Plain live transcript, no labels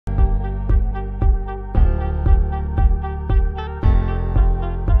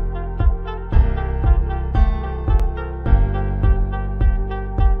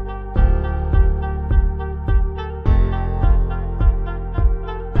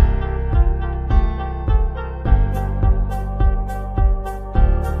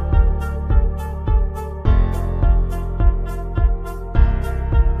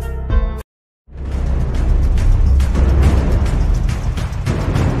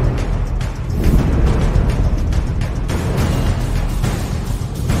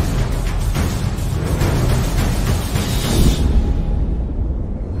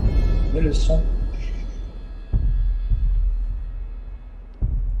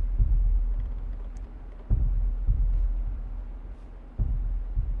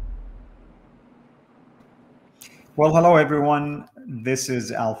Well, hello everyone. This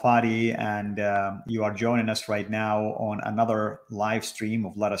is Fadi, and you are joining us right now on another live stream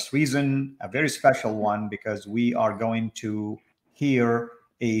of Let Us Reason, a very special one because we are going to hear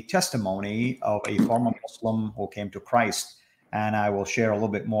a testimony of a former Muslim who came to Christ. And I will share a little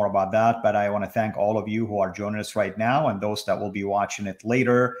bit more about that. But I want to thank all of you who are joining us right now and those that will be watching it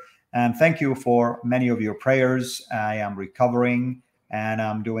later. And thank you for many of your prayers. I am recovering and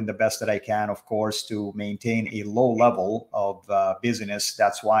I'm doing the best that I can, of course, to maintain a low level of busyness.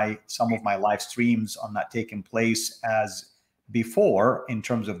 That's why some of my live streams are not taking place as before in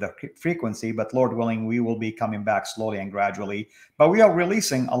terms of the frequency, but Lord willing, we will be coming back slowly and gradually. But we are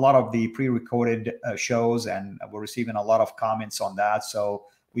releasing a lot of the pre-recorded shows, and we're receiving a lot of comments on that. So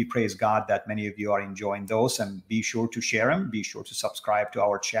we praise God that many of you are enjoying those, and be sure to share them. Be sure to subscribe to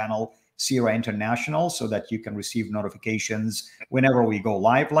our channel, CIRA International, so that you can receive notifications whenever we go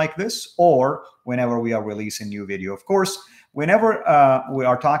live like this or whenever we are releasing new video. Of course, whenever we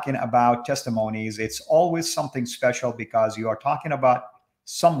are talking about testimonies, it's always something special because you are talking about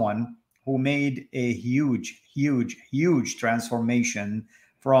someone who made a huge, huge, huge transformation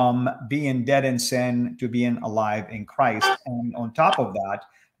from being dead in sin to being alive in Christ. And on top of that,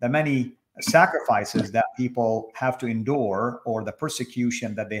 the many sacrifices that people have to endure or the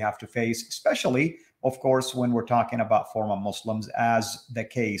persecution that they have to face, especially, of course, when we're talking about former Muslims, as the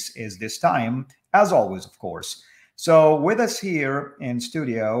case is this time, as always, of course. So with us here in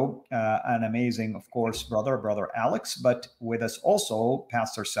studio, an amazing, of course, brother Alex, but with us also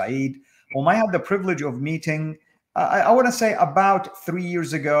Pastor Saeed, whom I had the privilege of meeting I want to say about 3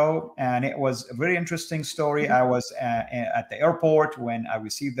 years ago, and it was a very interesting story. I was at the airport when I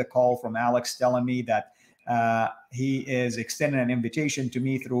received the call from Alex telling me that he is extending an invitation to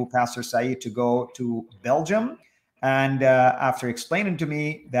me through Pastor Saeed to go to Belgium. And after explaining to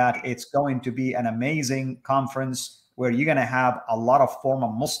me that it's going to be an amazing conference where you're going to have a lot of former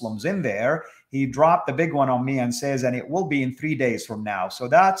Muslims in there, he dropped the big one on me and says, and it will be in 3 days from now. So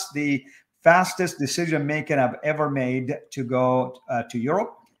that's the fastest decision making I've ever made to go to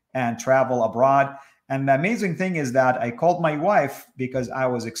Europe and travel abroad. And the amazing thing is that I called my wife because I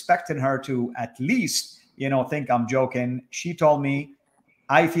was expecting her to at least, think I'm joking. She told me,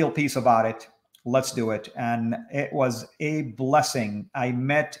 I feel peace about it. Let's do it. And it was a blessing. I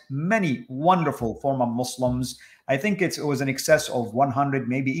met many wonderful former Muslims. I think it was in excess of 100,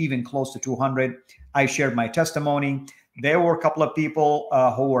 maybe even close to 200. I shared my testimony. There were a couple of people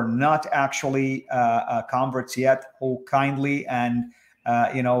who were not actually converts yet, who kindly and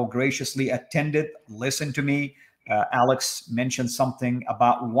graciously attended, listened to me. Alex mentioned something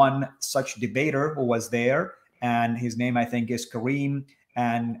about one such debater who was there, and his name, I think, is Kareem.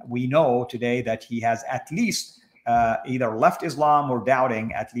 And we know today that he has at least either left Islam or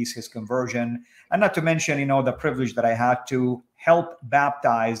doubting at least his conversion. And not to mention, the privilege that I had to help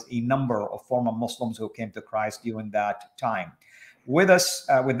baptize a number of former Muslims who came to Christ during that time. With us,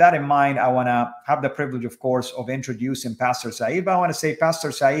 with that in mind, I want to have the privilege, of course, of introducing Pastor Saeed. But I want to say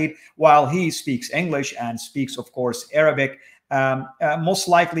Pastor Saeed, while he speaks English and speaks, of course, Arabic, most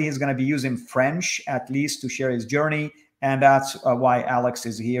likely he's going to be using French, at least, to share his journey. And that's why Alex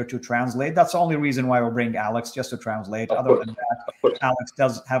is here to translate. That's the only reason why we'll bring Alex, just to translate. Other than that, Alex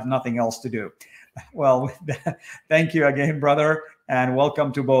does have nothing else to do. Well, thank you again, brother, and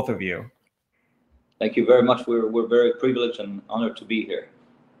welcome to both of you. Thank you very much. We're very privileged and honored to be here.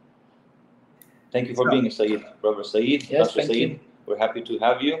 Thank you for being here, Saeed, brother Saeed. Yes, thank you. We're happy to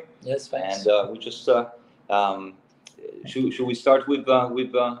have you. Yes, thanks. And we just should we start with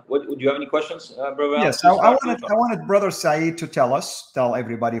what? Do you have any questions, brother? Yes, I wanted brother Saeed to tell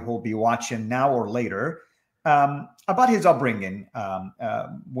everybody who'll be watching now or later about his upbringing.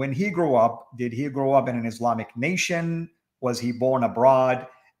 When he grew up, did he grow up in an Islamic nation? Was he born abroad?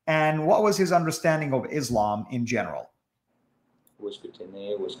 And what was his understanding of Islam in general? Où est-ce que tu es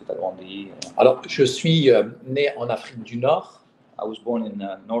né? Où est-ce que tu as grandi? Alors, je suis né en Afrique du Nord. I was born in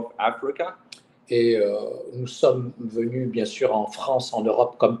North Africa. Et nous sommes venus, bien sûr, en France, en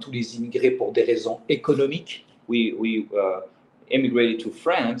Europe, comme tous les immigrés, pour des raisons économiques. We immigrated to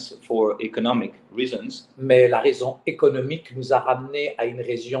France for economic reasons. Mais la raison économique nous a ramenés à une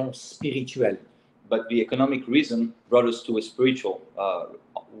raison spirituelle. But the economic reason brought us to a spiritual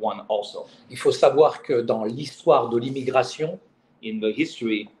one also. Il faut savoir que dans l'histoire de l'immigration, in the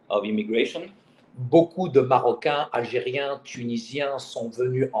history of immigration, beaucoup de Marocains, Algériens, Tunisiens sont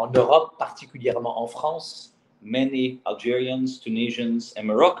venus en Europe, particulièrement en France. Many Algerians, Tunisians, and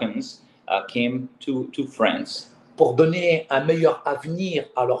Moroccans came to France pour donner un meilleur avenir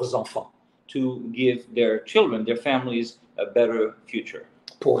à leurs enfants. To give their children, their families, a better future.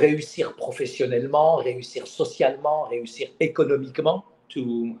 pour réussir professionnellement, réussir socialement, réussir économiquement.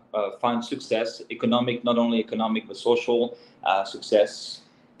 To find success, economic, not only economic, but social success.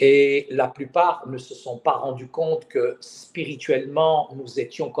 Et la plupart ne se sont pas rendus compte que spirituellement, nous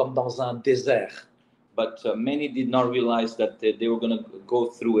étions comme dans un désert. But many did not realize that they were going to go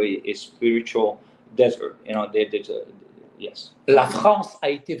through a spiritual desert. You know, yes. La France a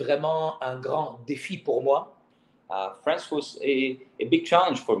été vraiment un grand défi pour moi. France was a big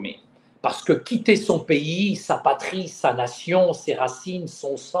challenge for me. Parce que quitter son pays, sa patrie, sa nation, ses racines,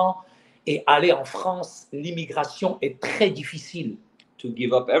 son sang, et aller en France, l'immigration est très difficile. To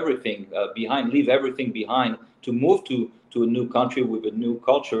give up everything behind, leave everything behind, to move to a new country with a new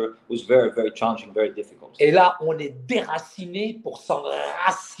culture was very, very challenging, very difficult. Et là, on est déraciné pour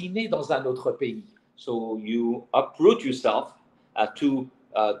s'enraciner dans un autre pays. So you uproot yourself to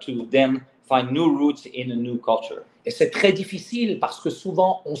then find new roots in a new culture. Et c'est très difficile parce que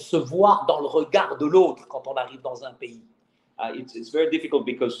souvent, on se voit dans le regard de l'autre quand on arrive dans un pays. It's very difficult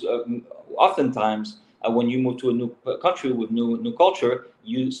because oftentimes when you move to a new country with new culture,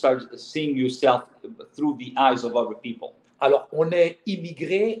 you start seeing yourself through the eyes of other people. Alors, on est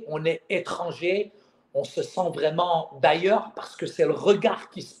immigré, on est étranger, on se sent vraiment d'ailleurs parce que c'est le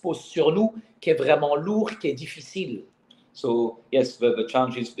regard qui se pose sur nous qui est vraiment lourd, qui est difficile. So yes, the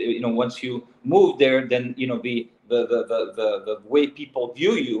challenge is, once you move there, then the way people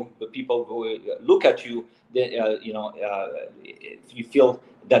view you, the people who look at you, you feel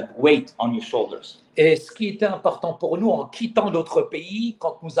that weight on your shoulders. Et ce qui était important pour nous en quittant notre pays,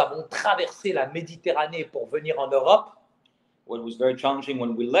 quand nous avons traversé la Méditerranée pour venir en Europe, what was very challenging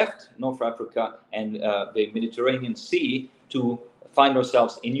when we left North Africa and the Mediterranean Sea to find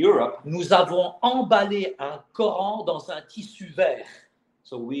ourselves in Europe, nous avons emballé un Coran dans un tissu vert.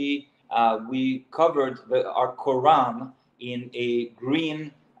 So we covered our Quran in a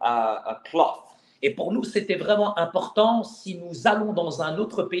green cloth. Et pour nous, c'était vraiment important, si nous allons dans un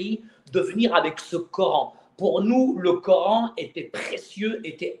autre pays, de venir avec ce Coran. Pour nous, le Coran était précieux,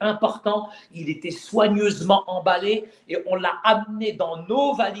 était important, il était soigneusement emballé et on l'a amené dans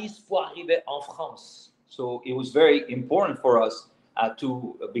nos valises pour arriver en France. So it was very important for us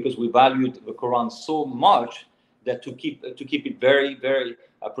because we valued the Quran so much that to keep it very, very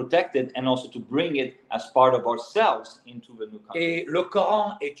protected and also to bring it as part of ourselves into the new country. Et le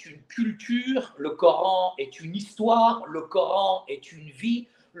Coran est une culture, le Coran est une histoire, le Coran est une vie,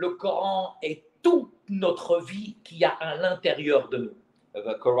 le Coran est toute notre vie qu'il y a à l'intérieur de nous.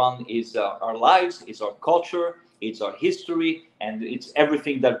 The Quran is our lives, it's our culture, it's our history, and it's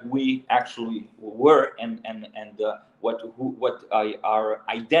everything that we actually were and what our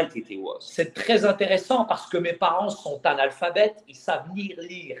identity was. C'est très intéressant parce que mes parents sont analphabètes, ils savent ni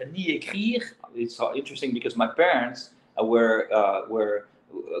lire ni écrire. It's interesting because my parents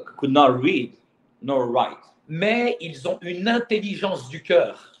could not read nor write. Mais ils ont une intelligence du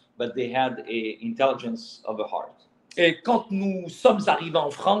cœur. But they had a intelligence of the heart. Et quand nous sommes arrivés en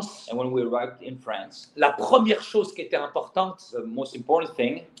France, and when we arrived in France, la première chose qui était importante, the most important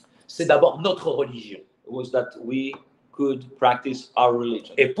thing, c'est d'abord notre religion. Was that we could practice our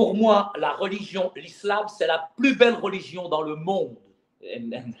religion. Et pour moi, la religion, l'islam, c'est la plus belle religion dans le monde.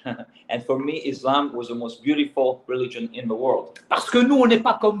 And for me, Islam was the most beautiful religion in the world. Parce que nous, on n'est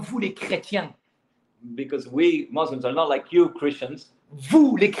pas comme vous, les chrétiens. Because we Muslims are not like you Christians.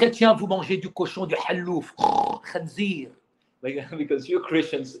 Vous, les chrétiens, vous mangez du cochon, du hallouf, khanzir. Because you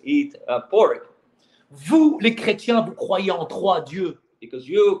Christians eat pork. Vous, les chrétiens, vous croyez en 3 dieux. Because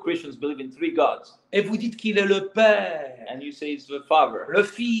you Christians believe in 3 gods. Et vous dites qu'il est le Père, and you say it's the Father, le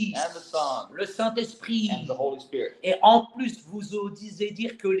Fils, and the Son, le Saint-Esprit. and the Holy Spirit. Et en plus, vous osez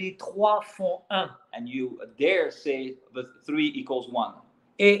dire que les 3 font 1. And you dare say the 3 equals 1.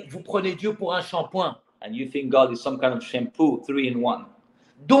 Et vous prenez Dieu pour un shampoing. And you think God is some kind of shampoo, 3 in 1.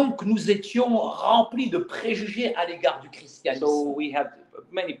 Donc, nous étions remplis de préjugés à l'égard du christianisme. So we had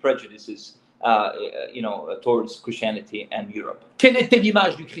many prejudices, towards Christianity and Europe. Quelle était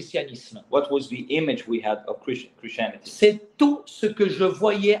l'image du christianisme? What was the image we had of Christianity? C'est tout ce que je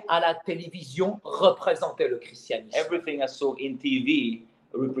voyais à la télévision représentait le christianisme. Everything I saw in TV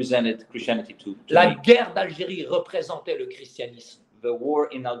represented Christianity to La me. guerre d'Algérie représentait le christianisme. The war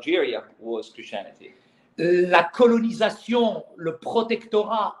in Algeria was Christianity. La colonisation, le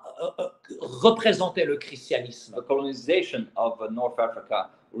protectorat représentait le christianisme. The colonization of North Africa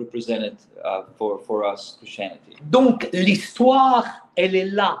represented for us Christianity. Donc l'histoire, elle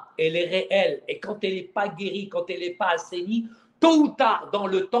est là, elle est réelle. Et quand elle n'est pas guérie, quand elle n'est pas assainie, tôt ou tard dans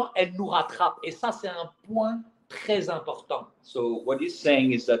le temps, elle nous rattrape. Et ça, c'est un point très important. So what he's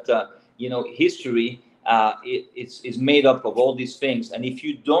saying is that history it's made up of all these things. And if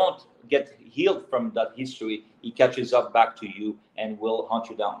you don't get healed from that history, it catches up back to you and will hunt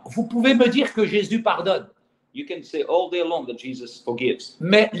you down. Vous pouvez me dire que Jésus pardonne, You can say all day long that Jesus forgives,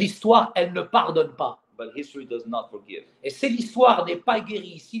 mais l'histoire, elle ne pardonne pas. but history does not forgive. Et si l'histoire n'est pas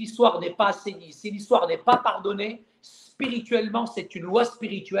guérie, si l'histoire n'est pas assainie, si l'histoire n'est pas pardonnée, spirituellement, c'est une loi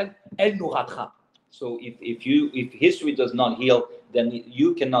spirituelle, elle nous rattrape. So if history does not heal, then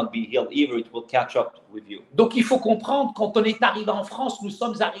you cannot be healed either. It will catch up with you. Donc il faut comprendre, quand on est arrivé en France, nous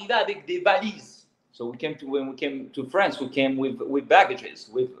sommes arrivés avec des valises. So when we came to France, we came with baggages,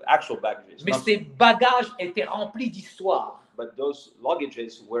 with actual baggages. Mais ces bagages étaient remplis d'histoire. But those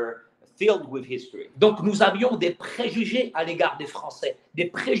luggages were filled with history. Donc nous avions des préjugés à l'égard des Français, des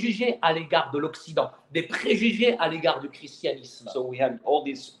préjugés à l'égard de l'Occident, des préjugés à l'égard du christianisme. So we had all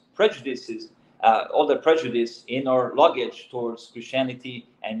these prejudices, all the prejudice in our luggage towards Christianity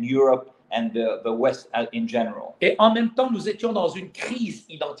and Europe and the West in general. Et en même temps, nous étions dans une crise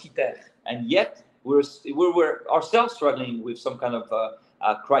identitaire. And yet we were ourselves struggling with some kind of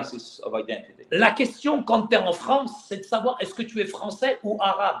crisis of identity. La question quand tu es en France, c'est de savoir est-ce que tu es français ou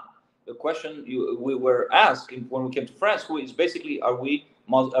arabe. The question we were asked when we came to France is basically, are we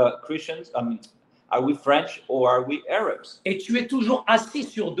Christians? Are we French or are we Arabs? Et tu es toujours assis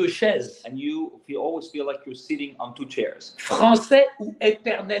sur deux chaises. And you always feel like you're sitting on two chairs. Français ou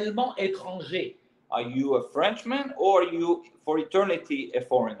éternellement étranger. Are you a Frenchman or are you for eternity a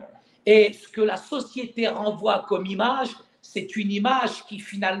foreigner? Et ce que la société renvoie comme image, c'est une image qui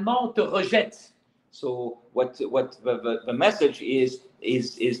finalement te rejette. So what the message is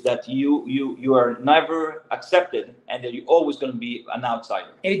that you are never accepted and that you're always going to be an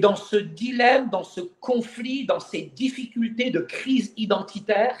outsider. Et dans ce dilemme, dans ce conflit, dans ces difficultés de crise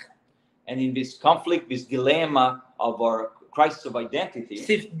identitaire, and in this conflict, this dilemma of our crisis of identity,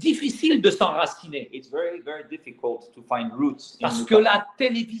 c'est difficile de s'enraciner. It's very, very difficult to find roots. Parce que la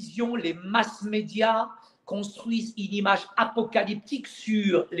télévision, les masses médias construisent une image apocalyptique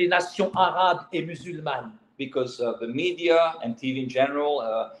sur les nations arabes et musulmanes. Because the media and TV in general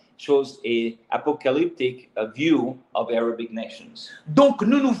shows a apocalyptic view of Arabic nations. Donc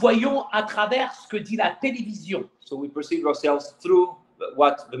nous nous voyons à travers ce que dit la télévision. So we perceive ourselves through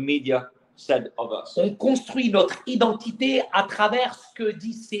what the media said of us. On construit notre identité à travers ce que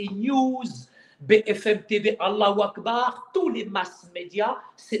dit CNews, BFM TV, Allahu Akbar, tous les masses médias,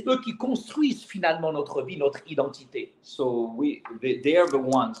 c'est eux qui construisent finalement notre vie, notre identité. So they are the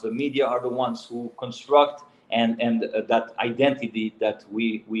ones, the media are the ones who construct and that identity that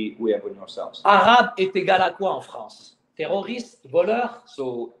we have in ourselves. Arabe est égal à quoi en France? Terroriste, voleur?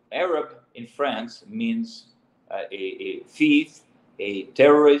 So Arab in France means a thief, a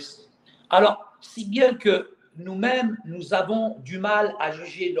terrorist. Alors, si bien que nous-mêmes, nous avons du mal à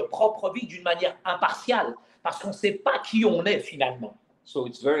juger nos propres vies d'une manière impartiale, parce qu'on ne sait pas qui on est finalement. So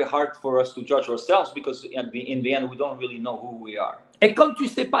it's very hard for us to judge ourselves because in the end we don't really know who we are. Et comme tu ne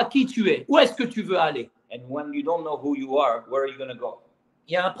sais pas qui tu es, où est-ce que tu veux aller? And when you don't know who you are, where are you going to go?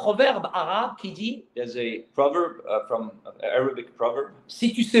 Il y a un proverbe arabe qui dit, There's a proverb from Arabic proverb.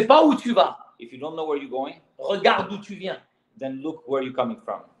 Si tu ne sais pas où tu vas, If you don't know where you're going, regarde d'où tu viens. then look where you're coming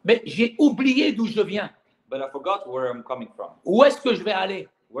from. Mais j'ai oublié d'où je viens. But I forgot where I'm coming from. Où est-ce que je vais aller?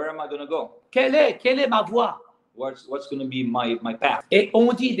 Where am I going to go? Quelle est ma voie? What's going to be my path? Et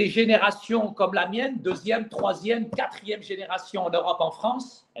on dit des générations comme la mienne, deuxième, troisième, quatrième génération en Europe, en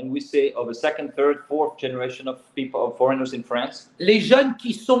France, And we say of a second, third, fourth generation of people, of foreigners in France. les jeunes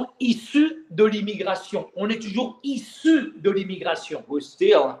qui sont issus de l'immigration. On est toujours issus de l'immigration. We're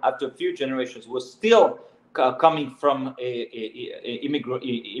still, after a few generations, we're still coming from a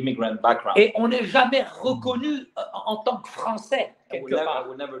immigrant background. Et on n'est jamais reconnu en tant que Français, And quelque part.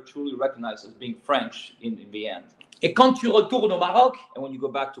 we're never truly recognized as being French in the end. Et quand tu retournes au Maroc, And when you go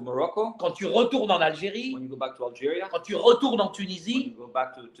back to Morocco, quand tu retournes en Algérie, when you go back to Algeria, quand tu retournes en when Tunisie, you go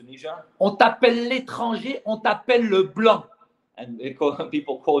back to Tunisia, on t'appelle l'étranger, on t'appelle le blanc. and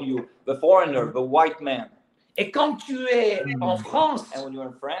people call you the foreigner, the white man. Et quand tu es en France, And when you're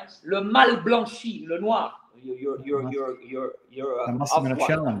in France, le mal blanchi, le noir. That must have been a off-white.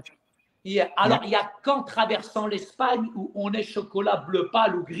 challenge. Alors, il n'y a qu'en traversant l'Espagne où on est chocolat bleu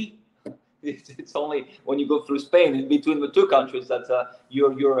pâle ou gris. It's only when you go through Spain, in between the two countries, that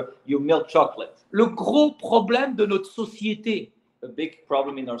you're milk chocolate. Le gros problème de notre société, The big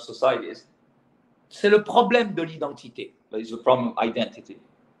problem in our societies c'est le problème de l'identité. is the problem of identity.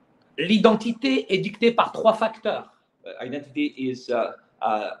 L'identité est dictée par trois facteurs. Identity is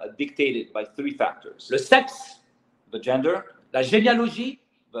dictated by three factors: Le sexe, the gender, la généalogie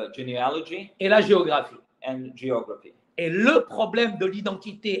the genealogy, et la géographie. and geography. Et le problème de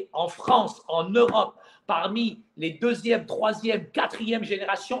l'identité en France, en Europe, parmi les deuxième, troisième, quatrième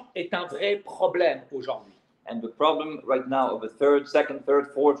générations est un vrai problème aujourd'hui. And the problem right now of the third, second, third,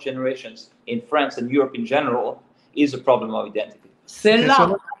 fourth generations in France and Europe in general is a problem of identity. C'est Okay, là.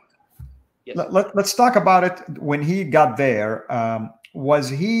 so Yes. let's talk about it. When he got there, was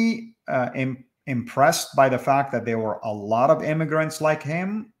he impressed by the fact that there were a lot of immigrants like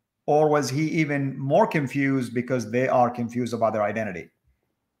him, or was he even more confused because they are confused about their identity?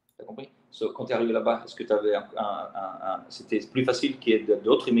 T'as compris? So, quand tu es arrivé là-bas, est-ce que tu avais c'était plus facile qu'il y ait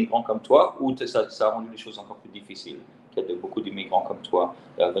d'autres immigrants comme toi, ou ça a rendu les choses encore plus difficiles qu'il y ait beaucoup d'immigrants comme toi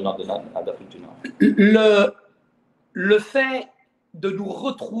venant d'Afrique du Nord? Le fait de nous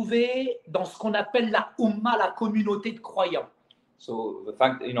retrouver dans ce qu'on appelle la Oumma, la communauté de croyants. So the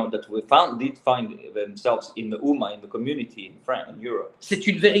fact, that we did find themselves in the Ummah, in the community in France, in Europe, C'est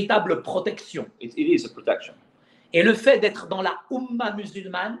une véritable protection. it is a protection. Et le fait d'être dans la Oumma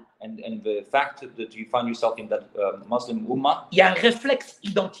musulmane, And the fact that you find yourself in that Muslim Ummah, il y a un réflexe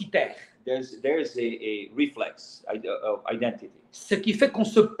identitaire. there's a reflex of identity. Ce qui fait qu'on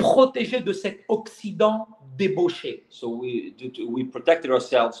se protégeait de cet Occident débauché. So we protected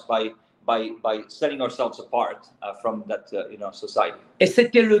ourselves by setting ourselves apart from that society. Et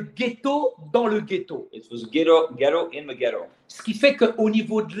c'était le ghetto dans le ghetto. It was ghetto in the ghetto. Ce qui fait qu'au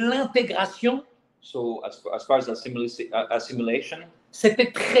niveau de l'intégration, So as far as assimilation,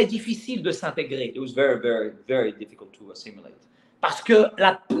 c'était très difficile de s'intégrer. it was very, very, very difficult to assimilate. Parce que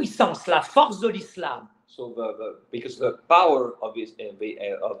la puissance, la force de l'islam, So because the power of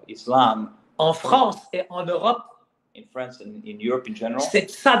Islam en France et en Europe, in France and in Europe in general, c'est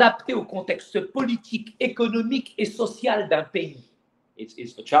de s'adapter au contexte politique, économique et social d'un pays.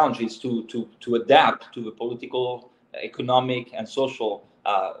 it's the challenge is to adapt to the political, economic, and social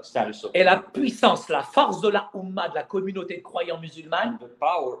status of Et la puissance, la force de la Oumma, de la communauté de croyants musulmane, the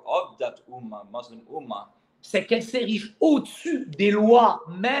power of that Ummah, Muslim Ummah, c'est qu'elle s'érige au-dessus des lois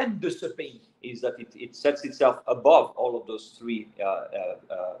même de ce pays. is that it sets itself above all of those three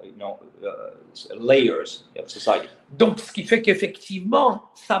layers of society. Donc, ce qui fait qu'effectivement,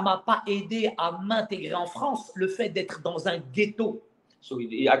 ça ne m'a pas aidé à m'intégrer en France, le fait d'être dans un ghetto. So it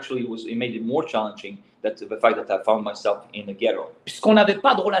made it more challenging that the fact that I found myself in a ghetto, Puisqu'on n'avait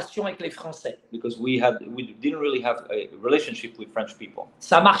pas de relation avec les Français. because we didn't really have a relationship with French people.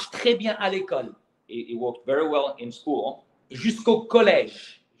 Ça marche très bien à l'école, It worked very well in school jusqu'au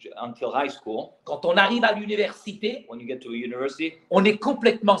collège. until high school. Quand on arrive à l'université, When you get to a university, on est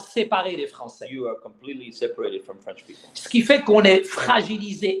complètement séparé des Français. you are completely separated from French people. Ce qui fait qu'on est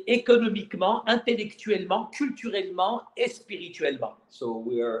fragilisé économiquement, intellectuellement, culturellement et spirituellement. So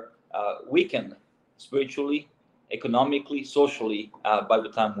we are weakened spiritually, economically, socially by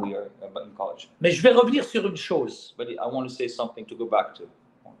the time we are in college. Mais je vais revenir sur une chose. But I want to say something to go back to.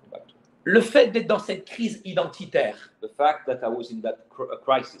 Le fait d'être dans cette crise identitaire, The fact that I was in that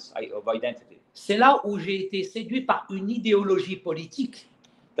crisis of identity. c'est là où j'ai été séduit par une idéologie politique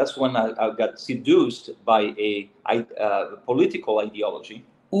That's when I got seduced by a political ideology.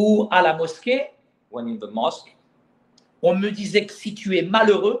 où, à la mosquée, When in the mosque, on me disait que si tu es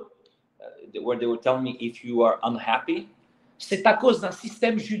malheureux, where they were telling me if you are unhappy, c'est à cause d'un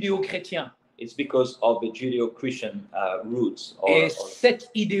système judéo-chrétien. it's because of the Judeo-Christian roots. Et cette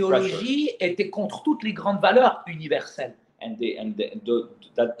idéologie était contre toutes les grandes valeurs universelles. And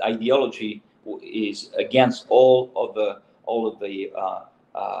that ideology is against all of the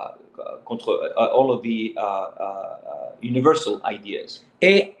universal ideas.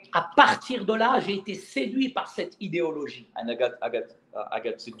 Et à partir de là, j'ai été séduit par cette idéologie. And I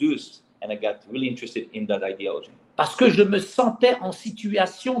got seduced, and I got really interested in that ideology. Parce que je me sentais en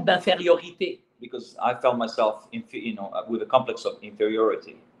situation d'infériorité. Because I felt myself, with a complex of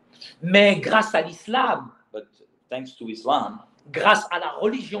inferiority. Mais grâce à l'islam, But thanks to Islam, grâce à la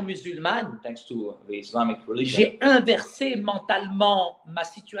religion musulmane, thanks to the Islamic religion, j'ai inversé mentalement ma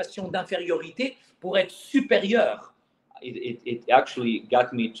situation d'infériorité pour être supérieur. it actually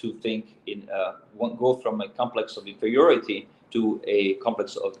got me to think go from a complex of inferiority to a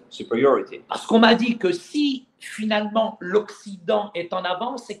complex of superiority. Parce qu'on m'a dit que si finalement l'Occident est en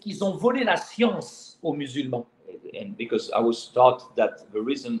avance, c'est qu'ils ont volé la science aux musulmans. And because I was taught that the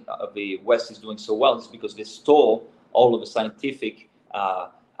reason the West is doing so well is because they stole all of the scientific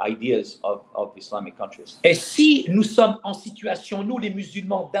ideas of Islamic countries. Et si nous sommes en situation, nous les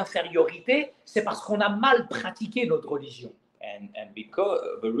musulmans, d'infériorité, c'est parce qu'on a mal pratiqué notre religion. And because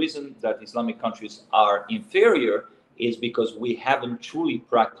the reason that Islamic countries are inferior is because we haven't truly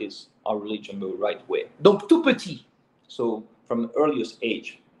practiced our religion the right way. Donc tout petit, So from the earliest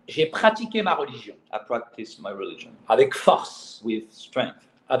age, J'ai pratiqué ma religion I practiced my religion avec force, with strength,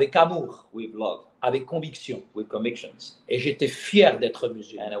 avec amour, with love, avec conviction. with convictions, Et j'étais fier d'être and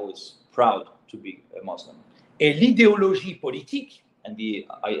musulman. I was proud to be a Muslim. Et l'idéologie politique And the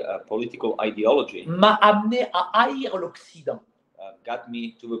political ideology m'a amené à haïr l'Occident got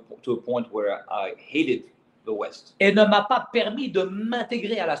me to a point where I hated the West. et ne m'a pas permis de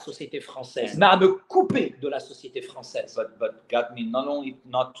m'intégrer à la société française, mais à me couper de la société française. But got me not only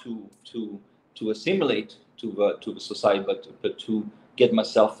not to assimilate to the society, but to get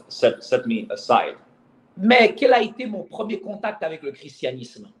myself set me aside. Mais quel a été mon premier contact avec le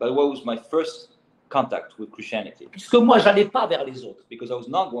christianisme? But what was my first contact with Christianity? Puisque moi, je n'allais pas vers les autres. Because I was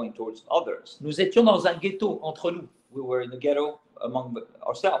not going towards others. Nous étions dans un ghetto entre nous. We were in the ghetto among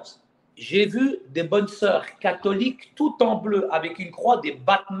ourselves. J'ai vu des bonnes sœurs catholiques tout en bleu avec une croix, des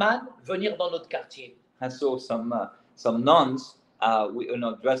Batman venir dans notre quartier. I saw some nuns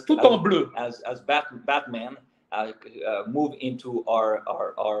dressed Tout en bleu. as Batman move into our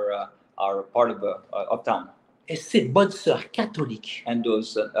part of town. Et ces bonnes sœurs catholiques, And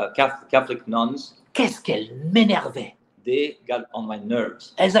those Catholic nuns, qu'est-ce qu'elles m'énervaient. they got on my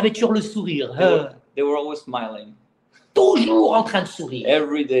nerves. Elles avaient toujours le sourire, They were always smiling. toujours en train de sourire.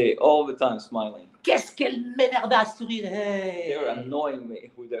 Every day, all the time smiling. Qu'est-ce qu'elles m'énervaient à sourire. They were annoying me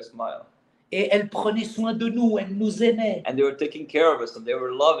with their smile. Et elles prenaient soin de nous, elles nous aimaient. And they were taking care of us and they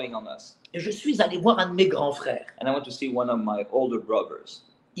were loving on us. Et je suis allé voir un de mes grands frères. And I went to see one of my older brothers.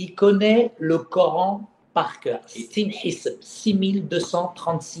 Il connaît le Coran par cœur.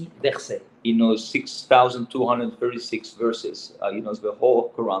 6236 versets. He knows 6,236 verses. He knows the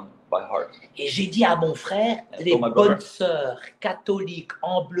whole Quran by heart. Et j'ai dit à mon frère, les my brother. bonnes sœurs catholiques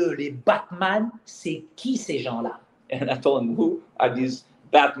en bleu, les Batman, c'est qui ces gens-là? And I told him, who are these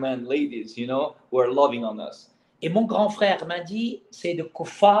Batman ladies, who are loving on us? Et mon grand frère m'a dit, c'est des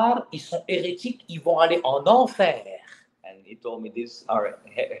kuffars, ils sont hérétiques, ils vont aller en enfer. And he told me these are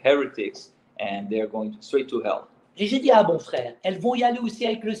heretics and they're going straight to hell. Et j'ai dit à mon frère, elles vont y aller aussi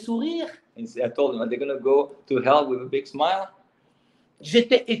avec le sourire? And I told him, are they going to go to hell with a big smile?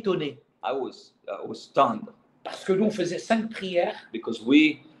 J'étais étonné, I was stunned parce que nous, on faisait 5 prières because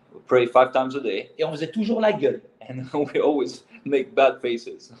we pray 5 times a day et on faisait toujours la gueule. and we always make bad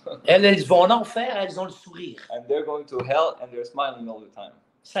faces. Elles vont en enfer, elles ont le sourire. And they're going to hell and they're smiling all the time.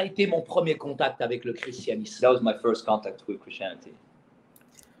 Ça a été mon premier contact avec le christianisme. That was my first contact with Christianity.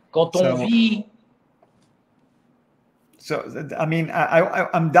 Quand on vit... So, I mean,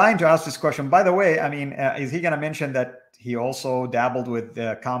 I'm dying to ask this question. By the way, I mean, is he going to mention that he also dabbled with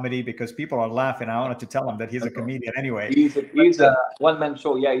comedy? Because people are laughing. I wanted to tell him that he's a comedian anyway. He's a one-man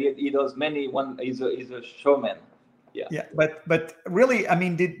show. Yeah, he does many. He's a showman. Yeah. Yeah, but really, I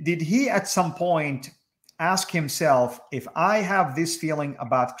mean, did he at some point ask himself, if I have this feeling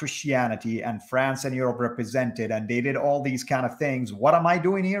about Christianity and France and Europe represented, and they did all these kind of things, what am I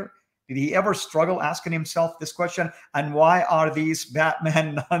doing here? Did he ever struggle asking himself this question? And why are these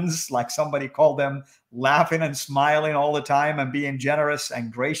Batman nuns, like somebody called them, laughing and smiling all the time and being generous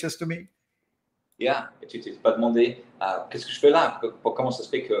and gracious to me? Yeah, tu t'es pas demandé qu'est-ce que je fais là? Comment ça se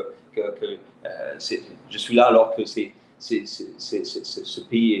fait que je suis là alors que ce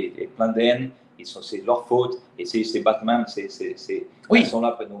pays est plein d'haine? C'est leur faute et c'est Batman, Oui. Ils sont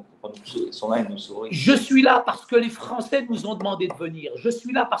là ils sont là et nous sourient. Je suis là parce que les Français nous ont demandé de venir. Je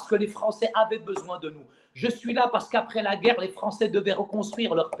suis là parce que les Français avaient besoin de nous. Je suis là parce qu'après la guerre, les Français devaient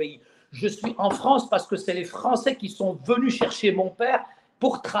reconstruire leur pays. Je suis en France parce que c'est les Français qui sont venus chercher mon père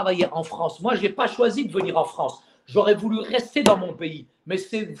pour travailler en France. Moi, je n'ai pas choisi de venir en France. J'aurais voulu rester dans mon pays. Mais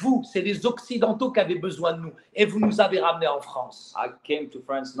c'est vous, c'est les Occidentaux qui avaient besoin de nous. Et vous nous avez ramenés en France. I came to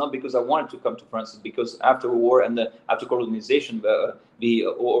France not because I wanted to come to France, because after the war and after colonization,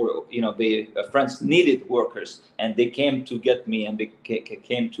 France needed workers, and they came to get me, and they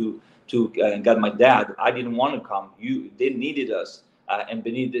came to get my dad. I didn't want to come. They needed us, and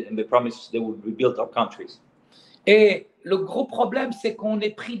they promised they would rebuild our countries. Et le gros problème, c'est qu'on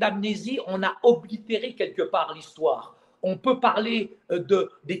est pris d'amnésie, on a oblitéré quelque part l'histoire. On peut parler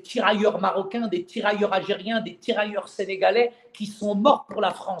des tirailleurs marocains, des tirailleurs algériens, des tirailleurs sénégalais qui sont morts pour la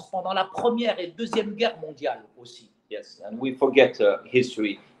France pendant la Première et Deuxième Guerre mondiale aussi. Yes, and we forget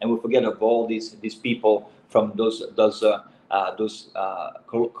history, and we forget of all these people from those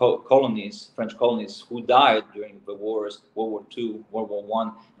colonies, French colonies, who died during the wars, World War II, World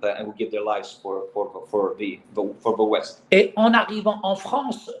War I, and who give their lives for the West. Et en arrivant en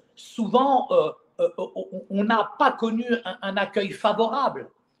France, souvent, on n'a pas connu un accueil favorable.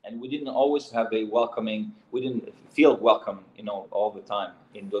 And we didn't always have a welcoming. We didn't feel welcome, all the time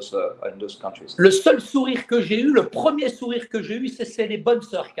in those countries. Le seul sourire que j'ai eu, le premier sourire que j'ai eu, c'est les bonnes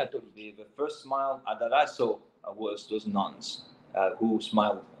sœurs catholiques. The first smile that I saw was those nuns who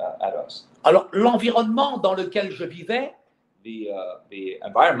smiled at us. Alors, l'environnement dans lequel je vivais The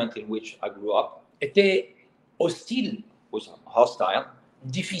environment in which I grew up était hostile, was hostile,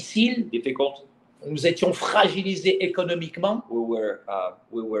 difficile. difficult. Nous étions fragilisés économiquement.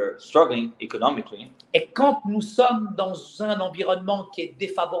 We were struggling economically. Et quand nous sommes dans un environnement qui est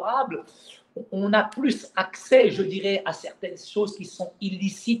défavorable, on a plus accès, je dirais, à certaines choses qui sont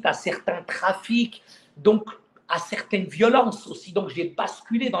illicites, à certains trafics, donc à certaines violences aussi. Donc j'ai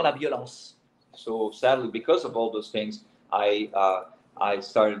basculé dans la violence. So sadly, because of all those things, I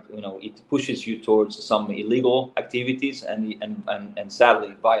started, it pushes you towards some illegal activities and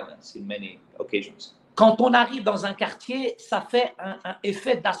sadly violence in many occasions. Quand on arrive dans un quartier, ça fait un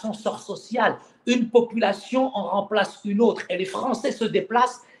effet d'ascenseur social. Une population en remplace une autre. Et les Français se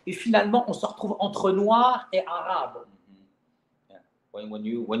déplacent et finalement, on se retrouve entre Noirs et Arabes. Yeah. When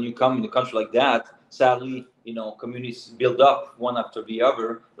you come in a country like that, sadly, communities build up one after the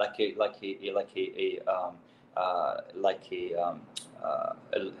other, I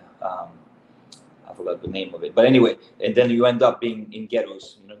forgot the name of it, but anyway, and then you end up being in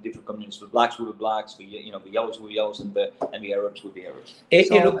ghettos, different communities. The blacks with the blacks, the yellows with the yellows, and the Arabs with the Arabs. Et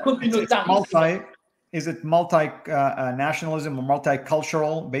le communautarisme. Is it nationalism or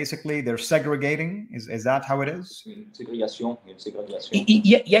multicultural? Basically, they're segregating. Is that how it is? Une ségrégation. Il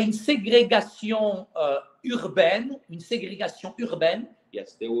y a une ségrégation urbaine,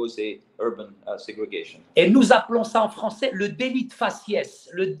 Yes, there was a urban segregation. Et nous appelons ça en français le délit de faciès.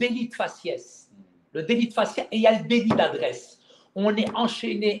 Le délit de faciès, et il y a le délit d'adresse. On est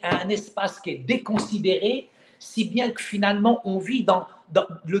enchaîné à un espace qui est déconsidéré, si bien que finalement on vit dans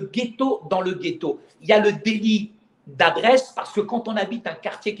le ghetto. Il y a le délit d'adresse, parce que quand on habite un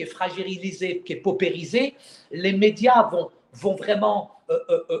quartier qui est fragilisé, qui est paupérisé, les médias vont vraiment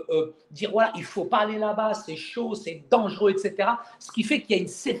dire voilà, il ne faut pas aller là-bas, c'est chaud, c'est dangereux, etc. Ce qui fait qu'il y a une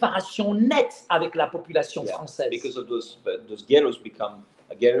séparation nette avec la population française. Because of those ghettos become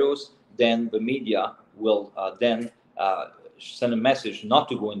ghettos, then the media will send a message not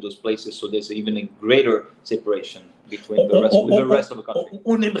to go in those places, so there's even a greater separation between the rest of the country.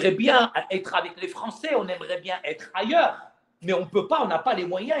 On aimerait bien être avec les Français, on aimerait bien être ailleurs, mais on ne peut pas, on n'a pas les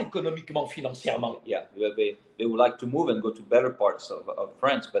moyens économiquement, financièrement. Yeah, they would like to move and go to better parts of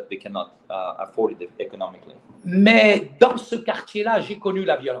France, but they cannot afford it economically. Mais dans ce quartier-là, j'ai connu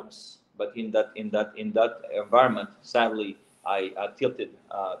la violence. But in that environment, sadly, I tilted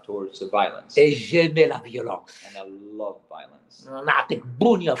towards violence. Et j'aimais la violence. And I love violence.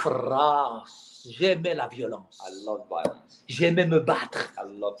 J'aimais la violence. I love violence. J'aimais me battre. I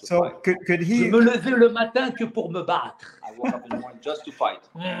love to So fight. could he? Je me levais le matin que pour me battre. I woke up in the morning just to fight.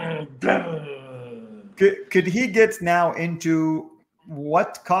 Could he get now into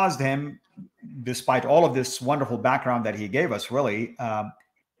what caused him, despite all of this wonderful background that he gave us, really,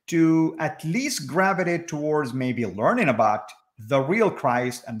 to at least gravitate towards maybe learning about the real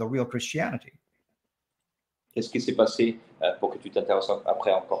Christ and the real Christianity? Qu'est-ce qui s'est passé pour que tu t'intéresses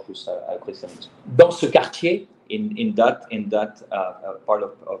après encore plus au christianisme? Dans ce quartier, In that part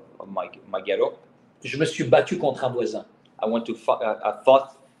of my ghetto, je me suis battu contre un voisin. I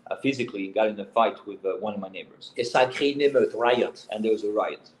fought physically, got in a fight with one of my neighbors. Et ça a créé une émeute, riot. And there was a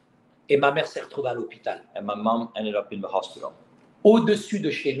riot. Et ma mère s'est retrouvée à l'hôpital. And my mom ended up in the hospital. Au-dessus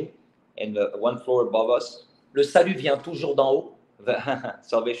de chez nous, And one floor above us, le salut vient toujours d'en haut. the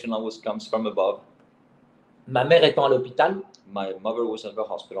salvation always comes from above. Ma mère étant à l'hôpital, My mother was in the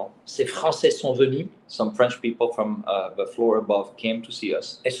hospital. ces Français sont venus Some French people from the floor above came to see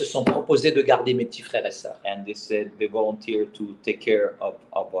us. et se sont proposés de garder mes petits frères et sœurs. And they said they volunteered to take care of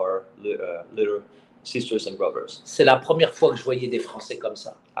our little sisters and brothers. C'est la première fois que je voyais des Français comme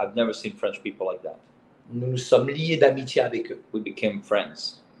ça. I've never seen French people like that. Nous nous sommes liés d'amitié avec eux. We became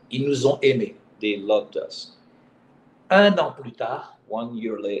friends. Ils nous ont aimés. They loved us. Un an plus tard, 1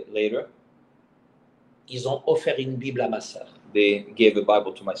 year later, ils ont offert une Bible à ma sœur. they gave a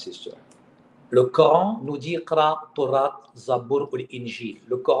Bible to my sister. Le Coran nous dit Qra, Torah, Zabour ou l'Injil.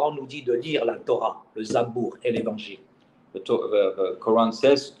 Le Coran nous dit de lire la Torah, le Zabour et l'Évangile. The Quran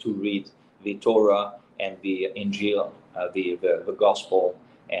says to read the Torah and the Injil, the Gospel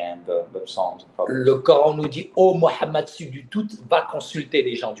and the Psalms. Le Coran nous dit ô Mohammed, si du tout, va consulter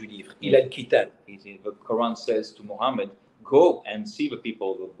les gens du livre. Il a le kitab. The Quran says to Muhammad, go and see the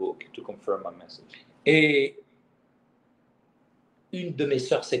people of the book to confirm my message. Et une de mes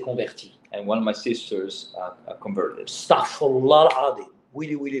sœurs s'est convertie. And one of my sisters converted. Astaghfirullah al-Azim.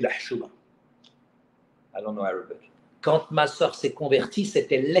 Willy Willy Lahchouba. I don't know Arabic. Quand ma sœur s'est convertie,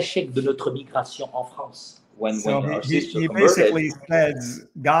 c'était l'échec de notre migration en France. When So our he sister converted, basically says,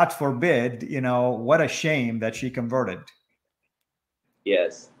 God forbid, you know, what a shame that she converted.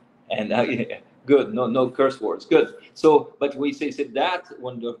 yes, and good, no curse words, good. So, but we say that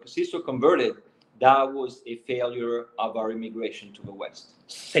when the sister converted, that was a failure of our immigration to the West.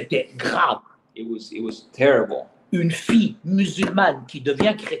 C'était grave. It was terrible. Une fille musulmane qui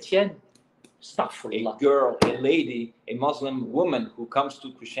devient chrétienne, A girl, a lady, a Muslim woman who comes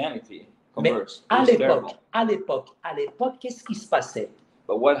to Christianity Mais converts. à It was l'époque, terrible. qu'est-ce qui se passait?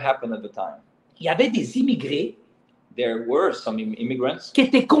 But what happened at the time? Il y avait des immigrés There were some immigrants qui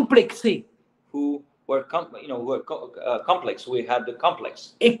étaient complexés who were complex. We had the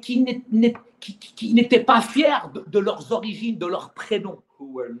complex. et qui n'étaient pas fiers de leurs origines, de leurs prénoms. Who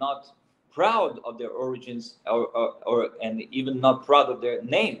were not proud of their origins and even not proud of their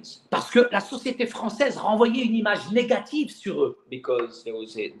names. Parce que la société française renvoyait une image négative sur eux. Because there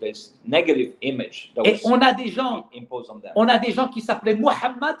was this negative image that Et was on a des gens, imposed on them. on a des gens qui s'appelaient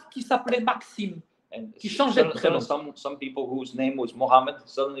Mohamed, qui s'appelaient Maxime, And qui changeaient de prénom. some people whose name was Mohammed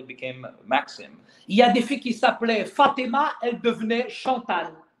suddenly became Maxim. Il y a des filles qui s'appelaient Fatima, elles devenaient Chantal.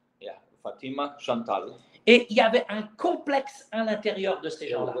 Yeah, Fatima, Chantal. Et il y avait un complexe à l'intérieur de ces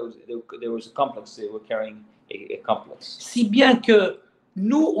gens-là. There was a complex. They were carrying a complex. Si bien que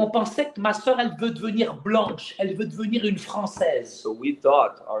nous, on pensait que ma sœur, elle veut devenir blanche, elle veut devenir une Française. So we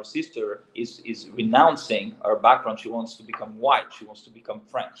thought our sister is renouncing our background. She wants to become white. She wants to become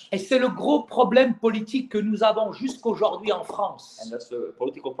French. Et c'est le gros problème politique que nous avons jusqu'aujourd'hui en France. And that's the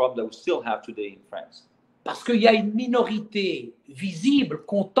political problem that we still have today in France. Parce qu'il y a une minorité visible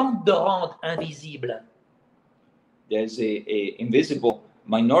qu'on tente de rendre invisible. There's a invisible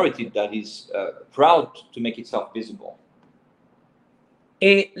minority that is proud to make itself visible.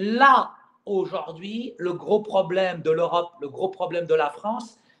 Et là, aujourd'hui, le gros problème de l'Europe, le gros problème de la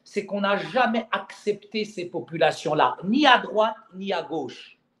France, c'est qu'on n'a jamais accepté ces populations-là, ni à droite, ni à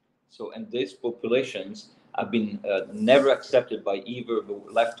gauche. So, and these populations have been never accepted by either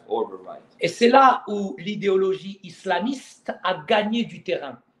the left or the right. Et c'est là où l'idéologie islamiste a gagné du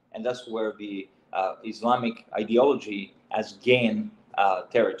terrain. And that's where the Islamic ideology has gained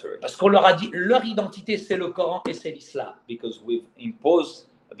territory. Parce qu'on leur a dit, leur identité, c'est le Coran et c'est l'islam. Because we've imposed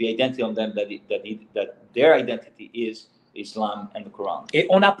the identity on them that their identity is Islam and the Quran. Et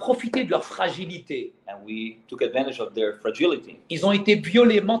on a profité de leur fragilité. And we took advantage of their fragility. Ils ont été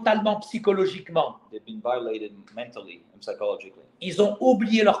violés mentalement, psychologiquement. They've been violated mentally and psychologically. Ils ont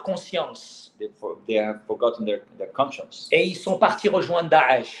oublié leur conscience. They have forgotten their conscience. Et ils sont partis rejoindre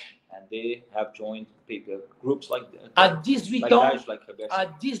Daesh. And they have joined groups like À 18 like ans, Daesh, like à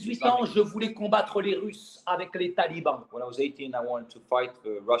 18 ans, je voulais combattre les Russes avec les talibans. When I was 18, I wanted to fight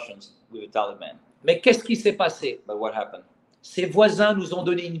the Russians with the Taliban. Mais qu'est-ce qui s'est passé? But what happened? Ses voisins nous ont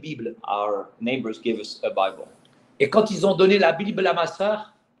donné une Bible. Our neighbors gave us a Bible. Et quand ils ont donné la Bible à ma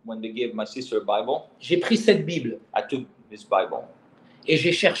sœur, When they gave my sister a Bible, j'ai pris cette Bible I took this Bible et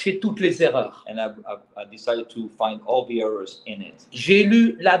j'ai cherché toutes les erreurs. and I decided to find all the errors in it. J'ai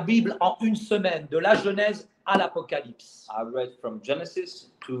lu la Bible en une semaine, de la Genèse à l'Apocalypse. I read from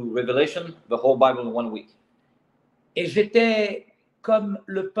Genesis to Revelation, the whole Bible in 1 week. Et j'étais comme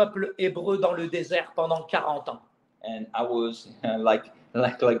le peuple hébreu dans le désert pendant 40 ans. And I was like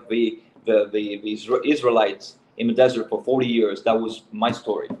the Israelites in the desert for 40 years. That was my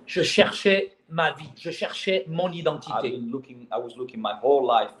story. Je cherchais ma vie, je cherchais mon identité. I was looking my whole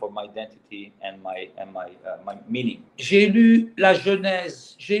life for my identity and my meaning. J'ai lu la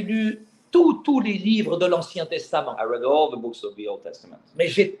Genèse, j'ai lu tous les livres de l'Ancien Testament. I read all the books of the Old Testament. Mais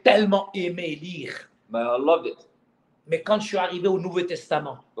j'ai tellement aimé lire. But I loved it. Mais quand je suis arrivé au Nouveau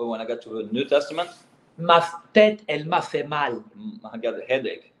Testament, But when I got to the New Testament, ma tête, elle m'a fait mal. I got a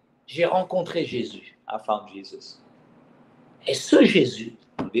headache. J'ai rencontré Jésus. I found Jesus. Et ce Jésus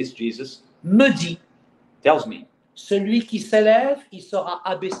This Jesus me dit, tells me, celui qui s'élève, il sera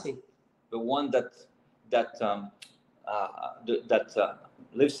abaissé. the one that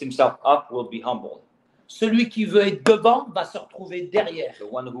lifts himself up will be humbled. Celui qui veut être devant va se retrouver derrière.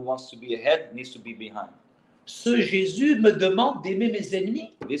 The one who wants to be ahead needs to be behind. Ce Jésus me demande d'aimer mes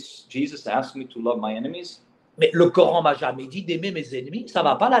ennemis. This Jesus asked me to love my enemies. Mais le Coran m'a jamais dit d'aimer mes ennemis. Ça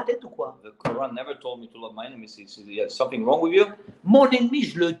va pas la tête ou quoi? The Quran never told me to love my enemies. He said, "There's something wrong with you." Mon ennemi,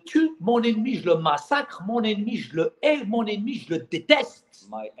 je le tue. Mon ennemi, je le massacre. Mon ennemi, je le hais. Mon ennemi, je le déteste.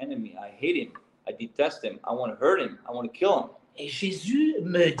 My enemy, I hate him. I detest him. I want to hurt him. I want to kill him. Et Jésus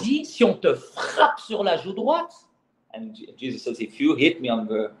me dit, si on te frappe sur la joue droite, And Jesus says, if you hit me on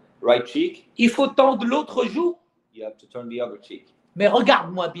the right cheek, il faut tendre l'autre joue. you have to turn the other cheek. Mais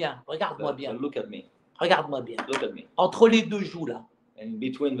regarde-moi bien, regarde-moi But bien, look at me. regarde-moi bien. Look at me. Entre les deux joues là, And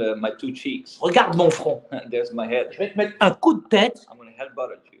between my two cheeks, regarde mon front. there's my head. Je vais te mettre un coup de tête. I'm going to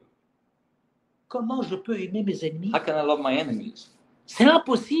headbutt at you. Comment je peux aimer mes ennemis? How can I love my enemies? C'est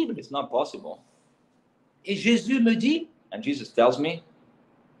impossible. It's not possible. Et Jésus me dit, And Jesus tells me,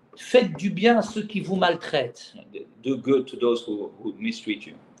 faites du bien à ceux qui vous maltraitent. do good to those who mistreat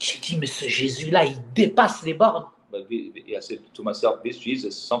you. J'ai dit, mais ce Jésus-là, il dépasse les bornes. But I said to myself, this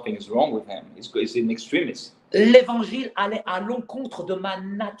Jesus, something is wrong with him. He's an extremist. L'évangile allait à l'encontre de ma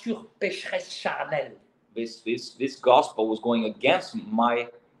nature pécheresse charnelle. This gospel was going against my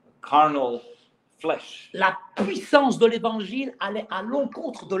carnal flesh. La puissance de l'évangile allait à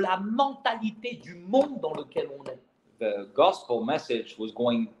l'encontre de la mentalité du monde dans lequel on est. The gospel message was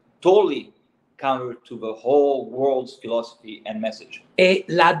going totally counter to the whole world's philosophy and message. Et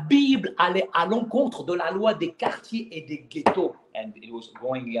la Bible allait à l'encontre de la loi des quartiers et des ghettos. And it was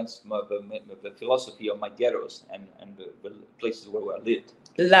going against the philosophy of my ghettos and the places where I lived.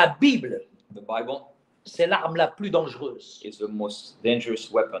 La Bible, The Bible c'est l'arme la plus dangereuse. is the most dangerous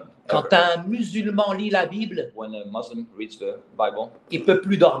weapon Quand ever. un musulman lit la Bible, When a Muslim reads the Bible, il ne peut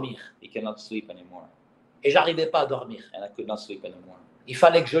plus dormir. he cannot sleep anymore. Et j'arrivais pas à dormir. And I could not sleep anymore. Il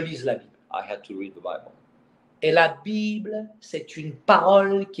fallait que je lise la Bible. I had to read the Bible. Et la Bible, c'est une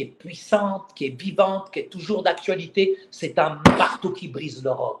parole qui est puissante, qui est vivante, qui est toujours d'actualité. C'est un marteau qui brise le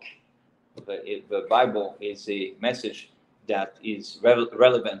roc. The Bible is a message that is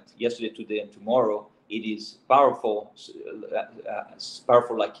relevant yesterday, today, and tomorrow. It is powerful,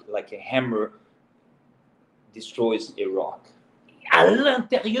 powerful like a hammer destroys a rock. À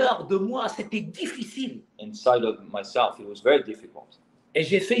l'intérieur de moi, c'était difficile. Inside of myself, it was very difficult. Et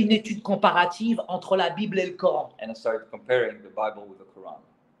j'ai fait une étude comparative entre la Bible et le Coran. And I started comparing the Bible with the Quran.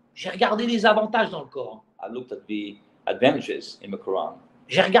 J'ai regardé les avantages dans le Coran. I looked at the advantages in the Quran.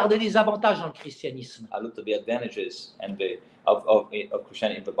 J'ai regardé les avantages dans le christianisme. I looked at the advantages and of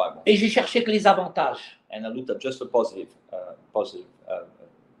Christianity in the Bible. Et j'ai cherché que les avantages. And I looked at just the positive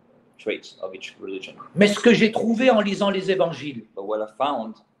traits of each religion. Mais ce que j'ai trouvé en lisant les évangiles, But what I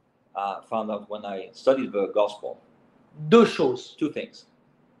found out when I studied the gospel, deux choses. two things.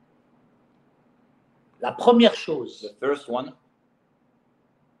 La première chose, The first one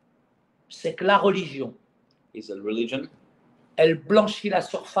c'est que la religion, is a religion, elle blanchit la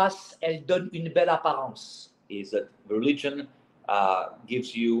surface, elle donne une belle apparence. is that religion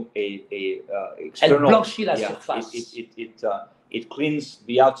gives you a Elle external. blanchit la Yeah, surface. it cleans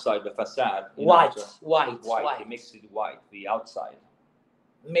the outside, the facade. you know, White, so- white, white. white. It makes it white, the outside.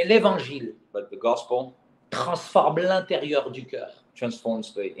 Mais l'évangile But the gospel transforme l'intérieur du cœur.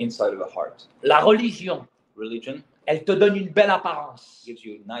 transforms the inside of the heart. La religion, Religion elle te donne une belle apparence. gives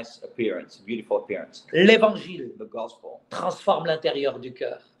you a nice appearance, beautiful appearance. L'évangile The gospel transforme l'intérieur du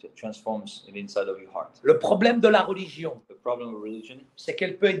cœur. transforms the inside of your heart. Le problème de la religion, The problem of religion, c'est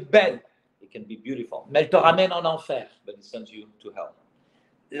qu'elle peut être belle, it can be beautiful, mais elle te ramène en enfer. but it sends you to hell.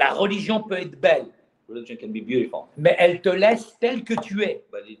 La religion peut être belle, Religion can be beautiful, mais elle te laisse tel que tu es.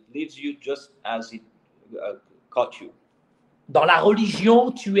 but it leaves you just as it caught you. Dans la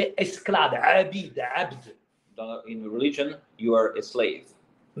religion, tu es esclave, abid, abd. In religion, you are a slave,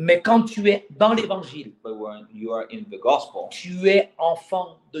 Mais quand tu es dans l'évangile, but when you are in the gospel, tu es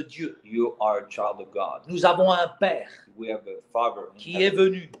enfant de Dieu. you are a child of God. Nous avons un Père We have a Father in qui est heaven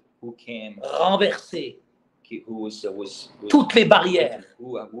venu who came, renverser who was toutes les barrières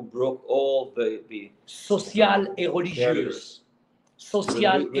who broke all the sociales et religieuses.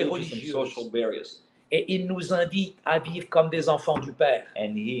 Sociales et religious and social religieuses. barriers. Et il nous invite à vivre comme des enfants du Père.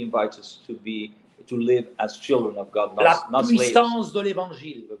 And he invites us to live as children of God, La not slaves. puissance de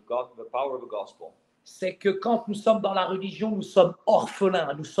l'évangile, The power of the gospel c'est que quand nous sommes dans la religion, nous sommes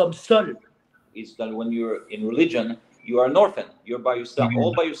orphelins, nous sommes seuls. is that when you're in religion, you are an orphan. You're by yourself,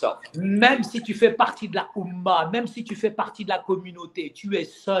 all by yourself. Même si tu fais partie de la Ummah, même si tu fais partie de la communauté, tu es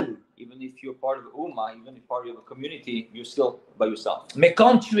seul. Even if you're part of the Ummah, even if part of a community, you're still by yourself. Mais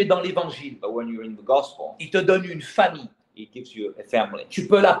quand tu es dans l'évangile, But when you're in the gospel, il te donne une famille. it gives you a family. Tu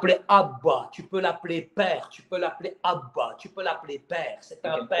peux l'appeler Abba, tu peux l'appeler Père, tu peux l'appeler Abba, tu peux l'appeler Père. C'est You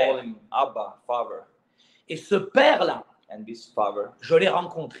un can call Père. him Abba, Father. Et ce Père-là, And this Father, je l'ai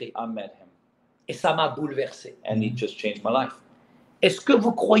rencontré I met him. et ça m'a bouleversé. And it just changed my life. Est-ce que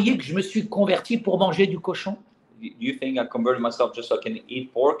vous croyez que je me suis converti pour manger du cochon? Do you think I converted myself just so I can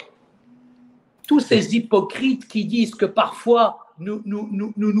eat pork? Tous ces hypocrites qui disent que parfois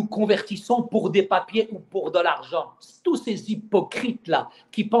nous convertissons pour des papiers ou pour de l'argent. Tous ces hypocrites-là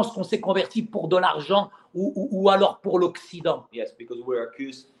qui pensent qu'on s'est converti pour de l'argent ou alors pour l'Occident. Yes, because we're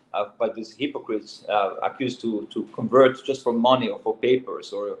accused by these hypocrites accused to convert just for money or for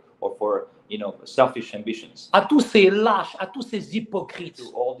papers or for selfish ambitions. À tous ces lâches, à tous ces hypocrites,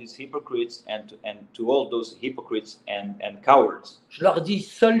 To all these hypocrites and to all those hypocrites and cowards, je leur dis,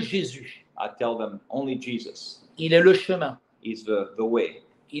 seul Jésus, I tell them only Jesus il est le chemin, is the way,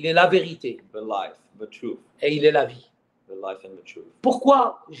 il est la vérité the life, the truth, et il est la vie. the life and the truth.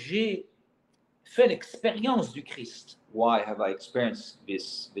 Pourquoi j'ai fait l'expérience du Christ? Why have I experienced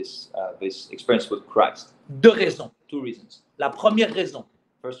this experience with Christ? Deux raisons. Two reasons. La première raison,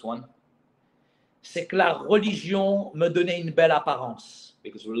 First one, c'est que la religion me donnait une belle apparence.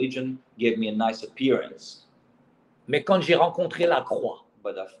 because religion gave me a nice appearance, Mais quand j'ai rencontré la croix,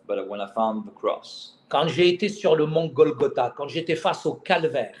 but when I found the cross, quand j'ai été sur le mont Golgotha, quand j'étais face au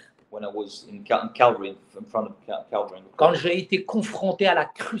calvaire, when I was in Calvary, in front of Calvary, quand j'ai été confronté à la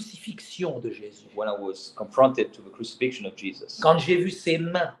crucifixion de Jésus, when I was confronted to the crucifixion of Jesus, quand j'ai vu ses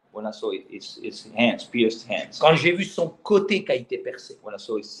mains, when I saw his hands, pierced hands, quand j'ai vu son côté qui a été percé, when I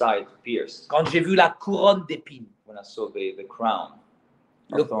saw his side pierced, quand j'ai vu la couronne d'épines, when I saw the crown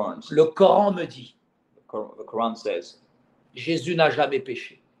Le- of thorns, le Coran me dit, the Quran says Jésus n'a jamais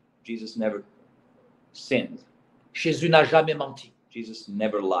péché, Jesus never sinned, Jésus n'a jamais menti, Jesus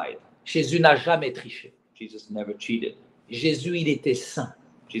never lied, Jésus n'a jamais triché, Jesus never cheated, Jésus il était saint.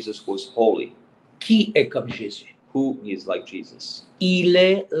 Jesus was holy. Qui est comme Jésus? Who is like Jesus? Il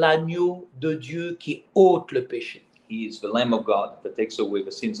est l'agneau de Dieu qui ôte le péché. He is the Lamb of God that takes away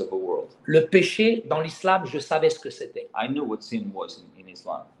the sins of the world. Le péché, dans l'islam, je savais ce que c'était. I knew what sin was in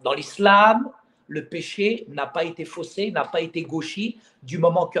Islam. Dans l'islam, le péché n'a pas été faussé, n'a pas été gauchi. Du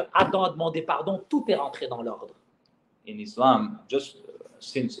moment que Adam a demandé pardon, tout est rentré dans l'ordre. In Islam, just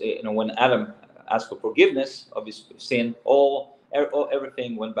since when Adam asked for forgiveness of his sin,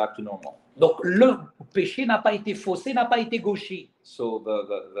 everything went back to normal. Donc le péché n'a pas été faussé, n'a pas été gauchi. So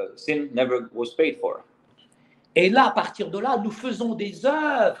the sin never was paid for. Et là, à partir de là, nous faisons des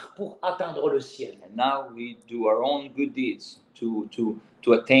œuvres pour atteindre le ciel. And now we do our own good deeds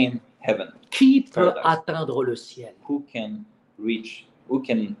to attain heaven. Qui peut Paradise. atteindre le ciel? Who can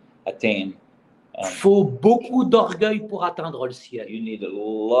attain? Il faut beaucoup d'orgueil pour atteindre le ciel. You need a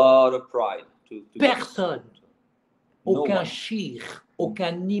lot of pride to Personne, No aucun one. shir,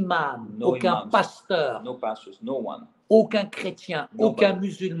 aucun imam, No aucun imams. pasteur, No pastors, no one, aucun chrétien, Nobody. aucun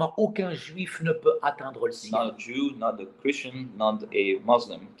musulman, aucun juif ne peut atteindre le ciel. not a Jew, not a Christian, not a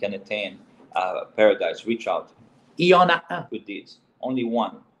Muslim can attain paradise, reach out, Il y en a un, good deeds. Only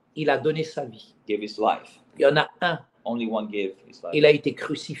one il a donné sa vie. gave his life. Il y en a un, Only one gave his life. il a été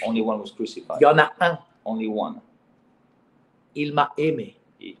crucifié. Only one was crucified. Il y en a un, Only one. il m'a aimé.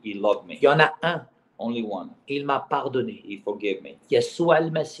 He loved me. Il y en a un, Only one. il m'a pardonné. He forgave me. يسوع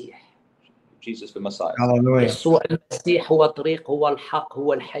المسيح. Jesus the Messiah. Hallelujah. يسوع المسيح هو الطريق، هو الحق،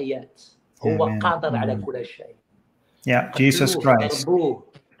 هو الحياة. هو Amen. قادر على Amen. كل شيء. Yeah, Jesus Christ. ضربوه،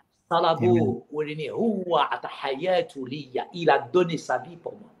 صلبوه، ولني هو أعطى حياته لي. Il a donné sa vie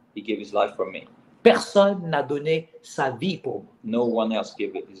pour moi. He gave his life for me. Personne n'a donné sa vie pour moi. No one else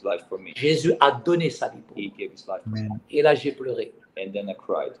gave his life for me. Jésus a donné sa vie pour moi. He gave his life for me. Amen. Et là, j'ai pleuré And then I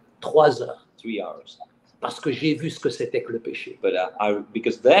cried 3 heures 3 hours. parce que j'ai vu ce que c'était que le péché. But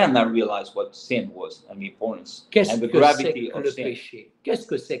because then I realized what sin was and the importance Qu'est-ce and the que c'est gravity que of le sin. péché? Qu'est-ce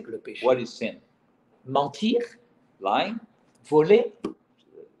que c'est que le péché? What is sin? Mentir, Lying, voler,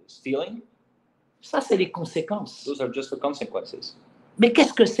 stealing. ça c'est les conséquences. Those are just the consequences. Mais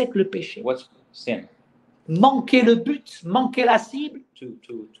qu'est-ce que c'est que le péché? What's sin? Manquer le but, manquer la cible.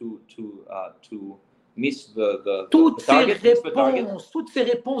 To miss the Toutes target, ces miss the target.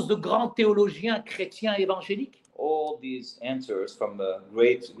 réponses de grands théologiens chrétiens évangéliques All these answers from the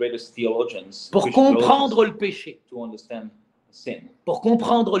greatest theologians pour Christian comprendre theologians, le péché. to understand sin, Pour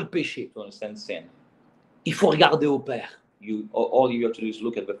comprendre le péché, to understand sin. il faut regarder au Père All you have to do is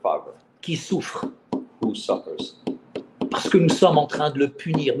look at the Father qui souffre who suffers parce que nous sommes en train de le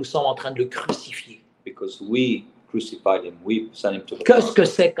punir, nous sommes en train de le crucifier. because we crucified him. We sent him to the Qu'est-ce cross. que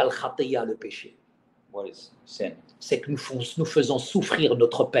c'est qu'Al-Khatiya, le péché? What is sin? C'est que nous faisons souffrir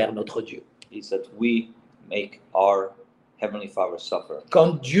notre Père, notre Dieu. Is that we make our Heavenly Father suffer.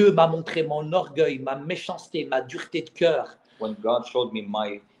 Quand Dieu m'a montré mon orgueil, ma méchanceté, ma dureté de cœur, When God showed me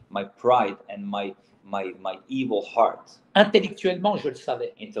my pride and my evil heart, intellectuellement, je le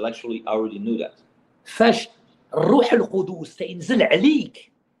savais. intellectually I already knew that. فاش الروح القدس تنزل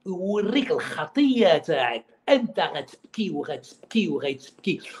عليك ويوريك الخطيه تاعك، انت غتبكي وغتبكي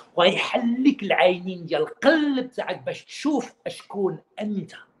وغتبكي وغيحلك العينين ديال القلب تاعك باش تشوف اشكون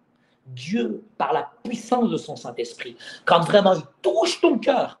انت. Dieu, par la puissance de son Saint-Esprit, quand vraiment il touche ton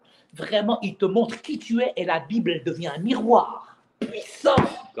cœur, vraiment il te montre qui tu es et la Bible elle devient un miroir puissant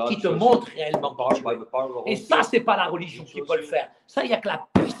qui te montre réellement qui tu es. Et ça, c'est pas la religion qui peut le faire. Ça, il n'y a que la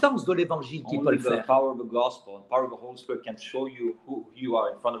puissance de l'évangile qui peut le faire. Only the power of the gospel and power of the Holy Spirit can show you who you are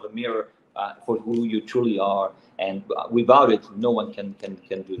in front of a mirror for who you truly are. And without it, no one can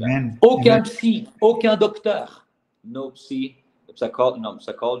do that. Amen. Aucun Amen. psy, aucun docteur. No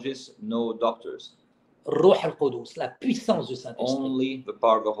psychologists, no doctors. Ruh al-Qudus, la puissance du Saint-Esprit. Only the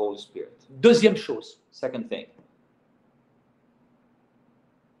power of the Holy Spirit. Deuxième chose, Second thing,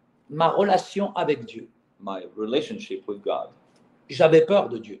 ma relation avec Dieu. my relationship with God. J'avais peur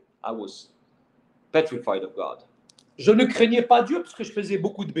de Dieu. I was petrified of God. Je ne craignais pas Dieu parce que je faisais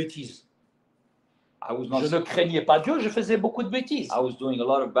beaucoup de bêtises. I was not. Je ne craignais pas Dieu, je faisais beaucoup de bêtises. I was doing a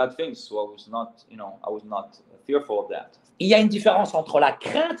lot of bad things, so I was not fearful of that. Il y a une différence entre la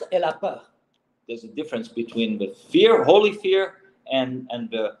crainte et la peur. There's a difference between the fear, holy fear, and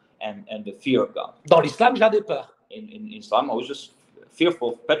the fear of God. Dans l'islam, j'avais peur. In Islam, I was just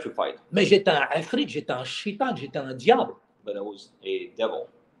fearful, petrified, Mais j'étais un ifrit, j'étais un shaitan, j'étais un diable. but I was a devil.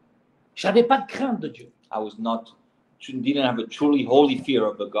 J'avais pas de crainte de Dieu. Didn't have a truly holy fear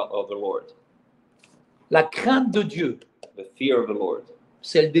of the Lord. La crainte de Dieu, The fear of the Lord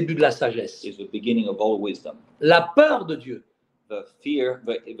c'est le début de la sagesse. is the beginning of all wisdom. La peur de Dieu The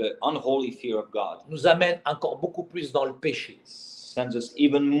unholy fear of God nous amène encore beaucoup plus dans le péché. sends us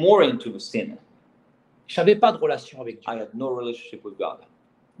even more into the sin. Je n'avais pas de relation avec Dieu. I had no relationship with God.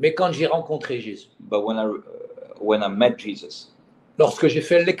 Mais quand j'ai rencontré Jésus, But when I met Jesus, lorsque j'ai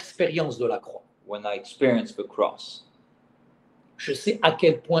fait l'expérience de la croix, when I experienced the cross, je sais à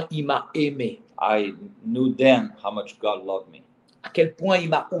quel point il m'a aimé, I knew then how much God loved me, à quel point il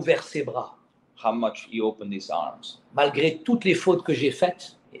m'a ouvert ses bras. how much He opened His arms. Malgré toutes les fautes que j'ai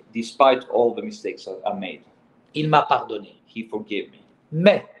faites, Despite all the mistakes I made, il m'a pardonné. He forgave me.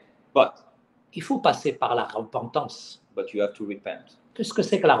 Mais But il faut passer par la repentance. you have to repent. Qu'est-ce que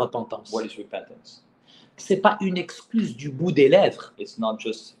c'est que la repentance? What is repentance? Ce n'est pas une excuse du bout des lèvres. It's not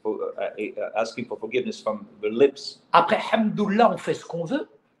just asking for forgiveness from the lips. Après, hamdoullah, on fait ce qu'on veut.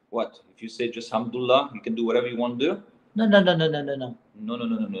 What? If you say just Alhamdulillah, you can do whatever you want to do? Non, non, non, non, non, non,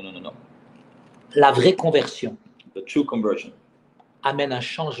 non. No. La vraie conversion The true conversion, amène un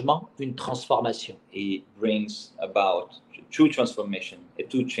changement, une transformation. it brings about true transformation, a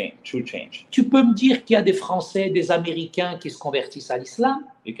true change. Tu peux me dire qu'il y a des Français, des Américains qui se convertissent à l'islam?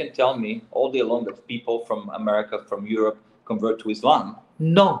 You can tell me all day long that people from America, from Europe, convert to Islam.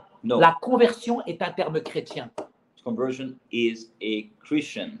 Non. No. La conversion est un terme chrétien. Conversion is a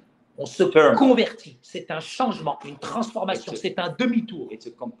Christian On se term. convertit. C'est un changement, une transformation. C'est un demi-tour. It's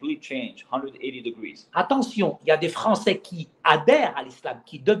a complete change, 180 degrees. Attention, il y a des Français qui adhèrent à l'islam,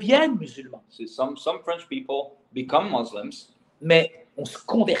 qui deviennent musulmans. So some French people become Muslims, Mais on se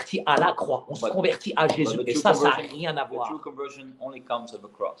convertit à la croix, on se But- convertit à Jésus. but the Et true ça n'a conversion- rien à the voir. true conversion only comes at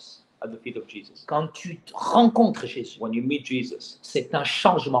the cross, at the feet of Jesus. Quand tu rencontres Jésus, When you meet Jesus, c'est un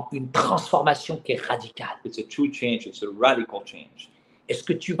changement, une transformation qui est radicale. it's a true change, it's a radical change. Est-ce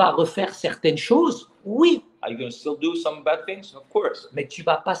que tu vas refaire certaines choses? Oui, Are you going to still do some bad things? Of course. mais tu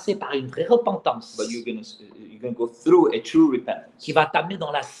vas passer par une vraie repentance But you're going to go through a true repentance, qui va t'amener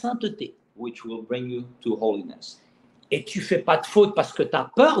dans la sainteté. which will bring you to holiness. Et tu fais pas de faute parce que tu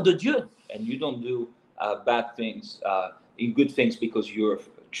as peur de Dieu. And you don't do bad things, good things because you're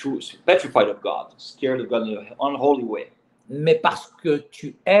petrified of God, scared of God in an unholy way, Mais parce que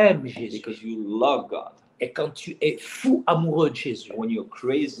tu aimes Jésus. because you love God. Et quand tu es fou amoureux de Jésus, When you're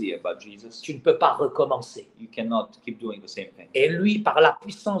crazy about Jesus, tu ne peux pas recommencer. you cannot keep doing the same thing. Et lui, par la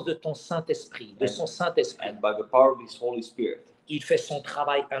puissance de ton Saint-Esprit, de son Saint-Esprit, And by the power of His Holy Spirit, il fait son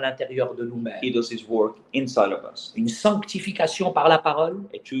travail à l'intérieur de nous-mêmes. He does His work inside of us. Une sanctification par la parole,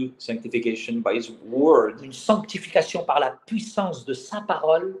 A true sanctification by His Word. une sanctification par la puissance de sa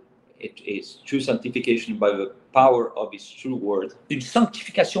parole, It is true sanctification by the power of His true Word, une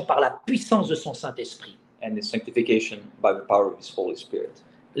sanctification par la puissance de son Saint-Esprit. and the sanctification by the power of His Holy Spirit.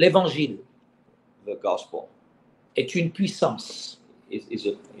 L'évangile The gospel est une puissance is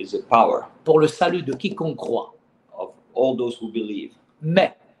a power pour le salut de quiconque croit. of all those who believe.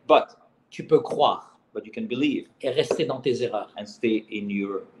 Mais But tu peux croire you can believe et rester dans tes erreurs. and stay in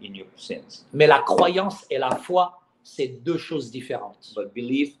your sins. Mais la croyance et la foi, c'est deux choses différentes. But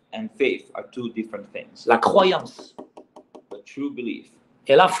belief and faith are two different things. La croyance The true belief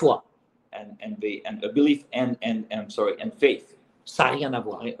et la foi, and a belief and faith ça n'a rien à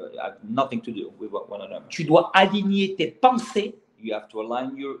voir. have nothing to do with one another. Tu dois aligner tes pensées You have to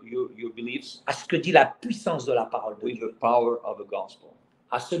align your beliefs à ce que dit la puissance de la parole de with Dieu. the power of the gospel.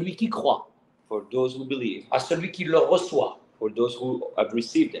 À celui qui croit, For those who believe, à celui qui le reçoit, for those who have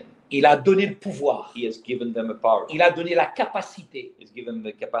received it, Il a donné le pouvoir. He has given them a power. Il a donné la capacité He's given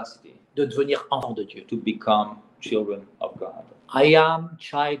them the capacity de devenir enfant de Dieu. to become children of God. I am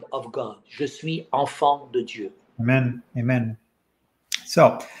child of God. Je suis enfant de Dieu. Amen. Amen.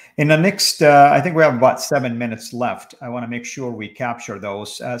 So in the next, I think we have about 7 minutes left. I want to make sure we capture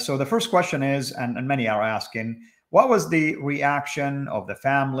those. So the first question is, and many are asking, what was the reaction of the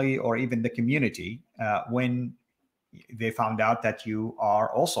family or even the community when they found out that you are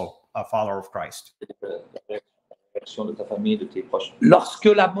also a follower of Christ? De ta famille, de tes proches. Lorsque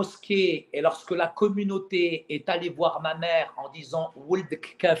la mosquée et lorsque la communauté est allée voir ma mère en disant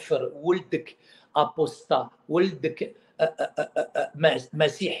Wuldek kafir, Wuldek apostat, Wuldek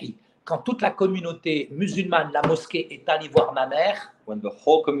masihi, quand toute la communauté musulmane, la mosquée est allée voir ma mère, When the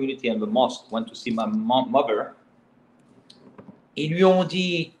whole community and the mosque went to see my mother, ils lui ont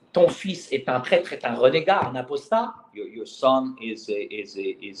dit ton fils est un traître, est un renégat, un apostat. your son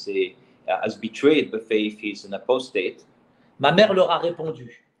has betrayed the faith. He's an apostate. Ma mère leur a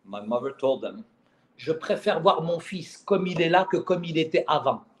répondu My mother told them, je préfère voir mon fils comme il est là que comme il était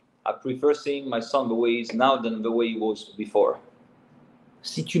avant. I prefer seeing my son the way he is now than the way he was before.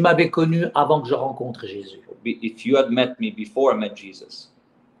 Si tu m'avais connu avant que je rencontre Jésus, If you had met me before I met Jesus,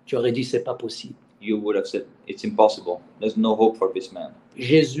 tu aurais dit c'est pas possible. you would have said, it's impossible. There's no hope for this man.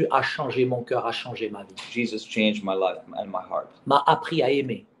 Jésus a changé mon cœur, a changé ma vie. Jesus changed my life and my heart. M'a appris à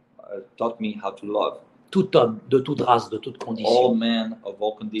aimer Taught me how to love tout homme, de toute race, de toute all condition. men of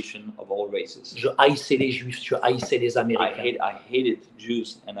all condition, of all races. Je haïssais les Juifs, je haïssais les Américains. I hated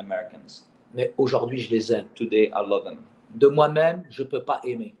Jews and Americans. Mais aujourd'hui, je les aime. Today, I love them. De moi-même, je ne peux pas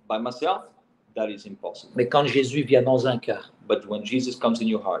aimer. By myself, that is impossible. Mais quand Jésus vient dans un cœur, But when Jesus comes in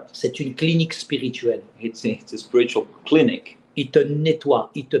your heart, c'est une clinique spirituelle. it's a spiritual clinic. Il te nettoie,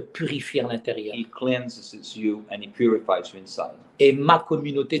 il te purifie à l'intérieur. He cleanses you and he purifies you inside. Et ma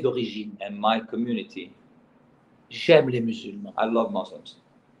communauté d'origine, And my community, j'aime les musulmans. I love Muslims.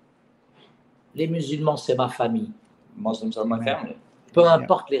 Les musulmans, c'est ma famille. Muslims are my family. Peu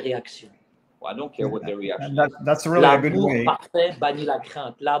importe les réactions. I don't care what their reaction And is. that's really a good L'amour way. parfait bannit la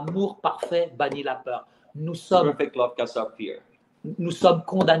crainte. L'amour parfait bannit la peur. Nous sommes Perfect love casts out fear.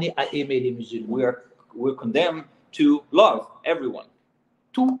 condamnés à aimer les musulmans. We're condemned to love everyone.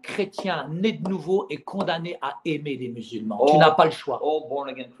 Tout chrétien né de nouveau est condamné à aimer les musulmans. Tu n'as pas le choix. All born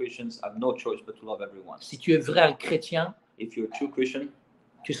again Christians have no choice but to love everyone. Si tu es vrai un chrétien, If you're a true Christian,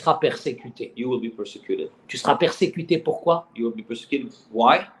 tu seras persécuté. you will be persecuted. Tu seras persécuté pourquoi? You will be persecuted.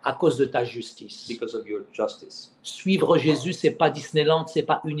 Why? À cause de ta justice. Because of your justice. Suivre Jésus, c'est pas Disneyland, c'est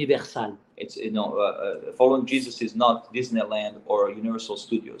pas Universal. It's following Jesus is not Disneyland or Universal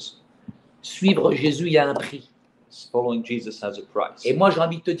Studios. Suivre Jésus, il y a un prix. Following Jesus has a price. Et moi, j'ai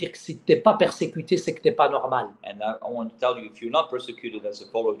envie de te dire que si tu n'es pas persécuté, c'est que tu n'es pas normal. And I want to tell you, if you're not persecuted as a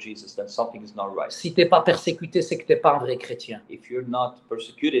follower of Jesus, then something is not right. Si tu n'es pas persécuté, c'est que tu n'es pas un vrai chrétien. If you're not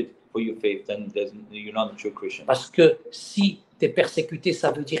persecuted for your faith, then you're not a true Christian. Parce que si tu es persécuté,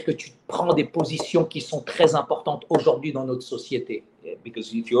 ça veut dire que tu prends des positions qui sont très importantes aujourd'hui dans notre société. Yeah,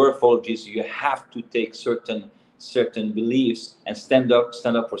 because if you're a follower of Jesus, you have to take certain beliefs and stand up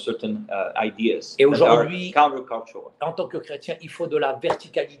for certain ideas Et that are aujourd'hui, countercultural. en tant que chrétien, il faut de la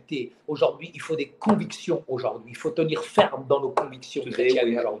verticalité. Aujourd'hui, il faut des convictions. Aujourd'hui, il faut tenir ferme dans nos convictions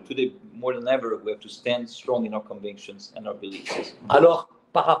chrétiennes. Today, more than ever, we have to stand strong in our convictions and our beliefs. Alors,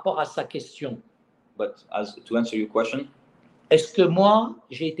 par rapport à sa question, But to answer your question, est-ce que moi,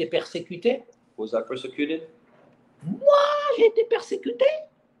 j'ai été persécuté? was I persecuted? J'ai été persécuté?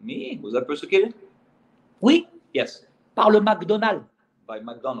 Me? Was I persecuted? Oui, Yes, par le McDonald's. by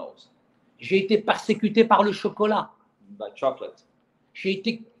McDonald's, J'ai été persécuté par le chocolat. by chocolate. J'ai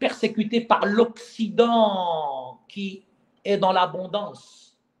été persécuté par l'Occident qui est dans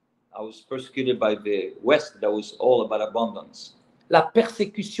l'abondance. I was persecuted by the West that was all about abundance. La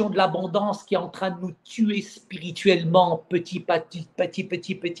persécution de l'abondance qui est en train de nous tuer spirituellement, petit,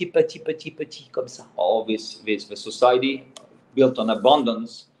 comme ça. All the society built on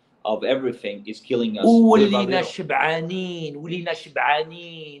abundance of everything is killing us. Oulina shib'anin.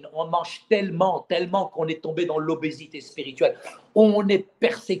 On mange tellement qu'on est tombé dans l'obésité spirituelle. On est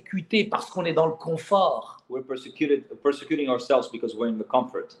persécuté parce qu'on est dans le confort. We're persecuting ourselves because we're in the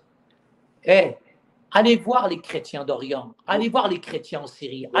comfort. Allez voir les chrétiens d'Orient, allez voir les chrétiens en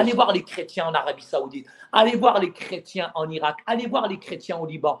Syrie, allez voir les chrétiens en Arabie Saoudite, allez voir les chrétiens en Irak, allez voir les chrétiens au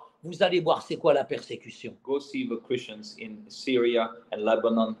Liban. Vous allez voir c'est quoi la persécution. Go see the Christians in Syria and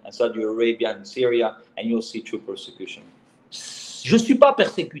Lebanon and Saudi Arabia and Syria and you'll see true persecution. Je ne suis pas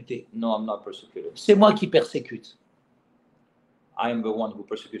persécuté. No, I'm not persecuted. C'est moi qui persécute. I am the one who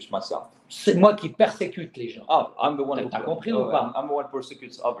persecutes myself. C'est moi qui persécute les gens. Oh, I'm the one who T'as compris ou pas? I'm the one who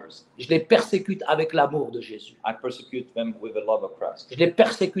persecutes others. Je les persécute avec l'amour de Jésus. I persecute them with the love of Christ. Je les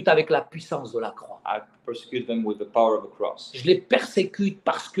persécute avec la puissance de la croix. I persecute them with the power of the cross. Je les persécute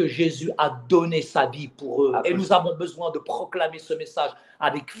parce que Jésus a donné sa vie pour eux. Et nous avons besoin de proclamer ce message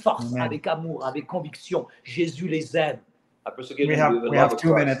avec force, Amen. avec amour, avec conviction. Jésus les aime. I persecute We them with the have love of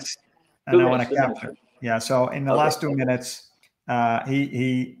 2 Christ. minutes, 2 and I want minutes, to 2 minutes. capture. Yeah. So in the Okay. last 2 minutes,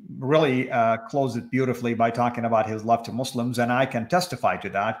 he really closed it beautifully by talking about his love to Muslims, and I can testify to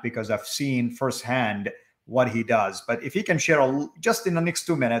that because I've seen firsthand what he does. But if he can share just in the next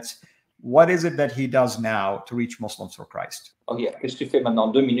 2 minutes, what is it that he does now to reach Muslims for Christ? Ok, qu'est-ce que tu fais maintenant?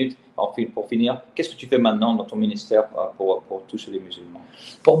 2 minutes pour finir. Qu'est-ce que tu fais maintenant dans ton ministère pour toucher les musulmans?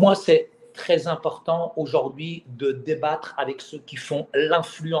 Pour moi, c'est très important aujourd'hui de débattre avec ceux qui font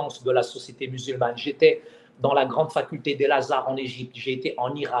l'influence de la société musulmane. J'étais dans la grande faculté des Lazare en Égypte, j'ai été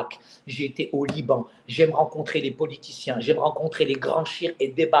en Irak, j'ai été au Liban. J'aime rencontrer les politiciens, j'aime rencontrer les grands chiites et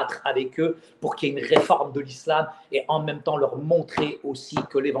débattre avec eux pour qu'il y ait une réforme de l'islam et en même temps leur montrer aussi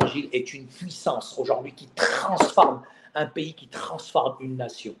que l'évangile est une puissance aujourd'hui qui transforme un pays, qui transforme une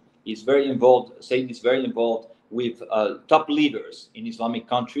nation. He's very involved, Said is very involved with top leaders in Islamic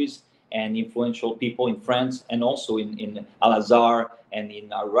countries and influential people in France and also in Al-Azhar and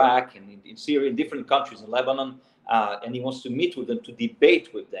in Iraq and in Syria, in different countries, in Lebanon. And he wants to meet with them, to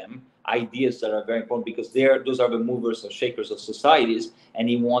debate with them ideas that are very important because those are the movers or shakers of societies. And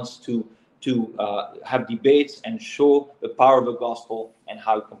he wants to have debates and show the power of the gospel and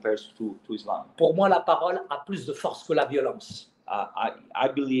how it compares to Islam. Pour moi, la parole a plus de force que la violence. I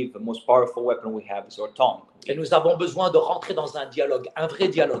believe the most powerful weapon we have is our tongue. Et nous avons besoin de rentrer dans un dialogue, un vrai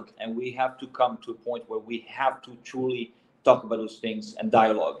dialogue. And we have to come to a point where we have to truly talk about those things and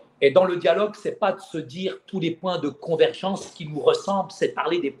dialogue. Et dans le dialogue, c'est pas de se dire tous les points de convergence qui nous ressemblent, c'est de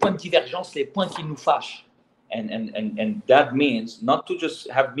parler des points de divergence, les points qui nous fâchent. And that means not to just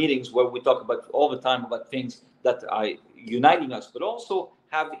have meetings where we talk about all the time about things that are uniting us, but also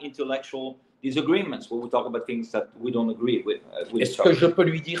have intellectual disagreements where we talk about things that we don't agree with Et ce que je peux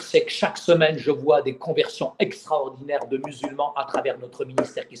lui dire, c'est que chaque semaine, je vois des conversions extraordinaires de musulmans à travers notre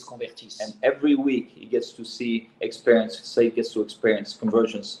ministère qui se convertissent. And every week he gets to experience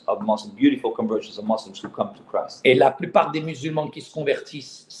conversions of Muslims, beautiful conversions of Muslims who come to Christ. Et la plupart des musulmans qui se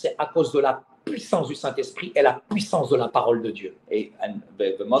convertissent, c'est à cause de la puissance du Saint-Esprit et la puissance de la parole de Dieu. And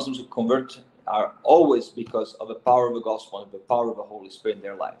the Muslims who convert are always because of the power of the gospel and the power of the Holy Spirit in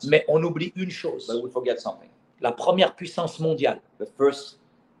their lives. Mais on oublie une chose. But we forget something. La première puissance mondiale, The first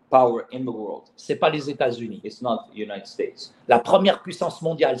power in the world, c'est pas les États-Unis. it's not the United States. La première puissance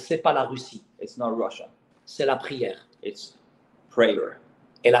mondiale, c'est pas la Russie, It's not Russia. c'est la prière. It's prayer.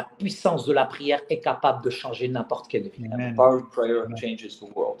 Et la puissance de la prière est capable de changer n'importe quelle vie. And Amen. the power of prayer changes the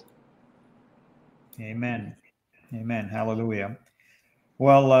world. Amen. Amen. Hallelujah.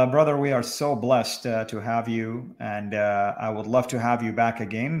 Well, brother, we are so blessed to have you, and I would love to have you back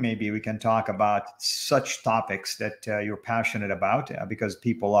again. Maybe we can talk about such topics that you're passionate about, because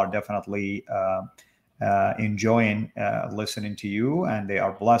people are definitely enjoying listening to you, and they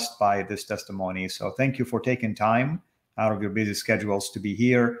are blessed by this testimony. So thank you for taking time out of your busy schedules to be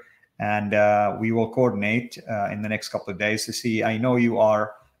here, and we will coordinate in the next couple of days to see. I know you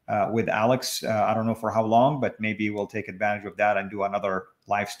are with Alex. I don't know for how long, but maybe we'll take advantage of that and do another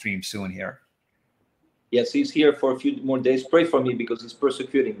live stream soon here. Yes, he's here for a few more days. Pray for me because he's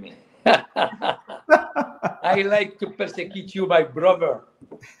persecuting me. I like to persecute you, my brother.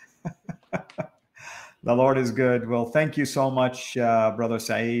 The Lord is good. Well, thank you so much, Brother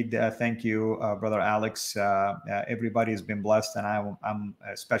Saeed. Thank you, Brother Alex. Everybody has been blessed, and I'm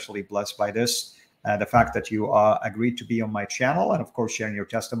especially blessed by this. The fact that you agreed to be on my channel and, of course, sharing your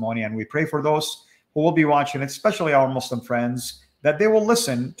testimony. And we pray for those who will be watching, especially our Muslim friends, that they will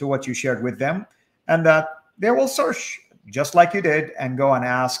listen to what you shared with them and that they will search just like you did and go and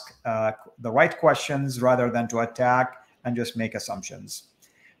ask the right questions rather than to attack and just make assumptions.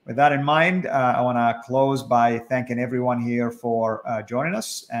 With that in mind, I want to close by thanking everyone here for joining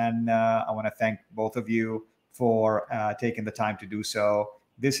us. And I want to thank both of you for taking the time to do so.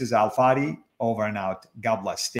 This is Fadi, over and out. God bless.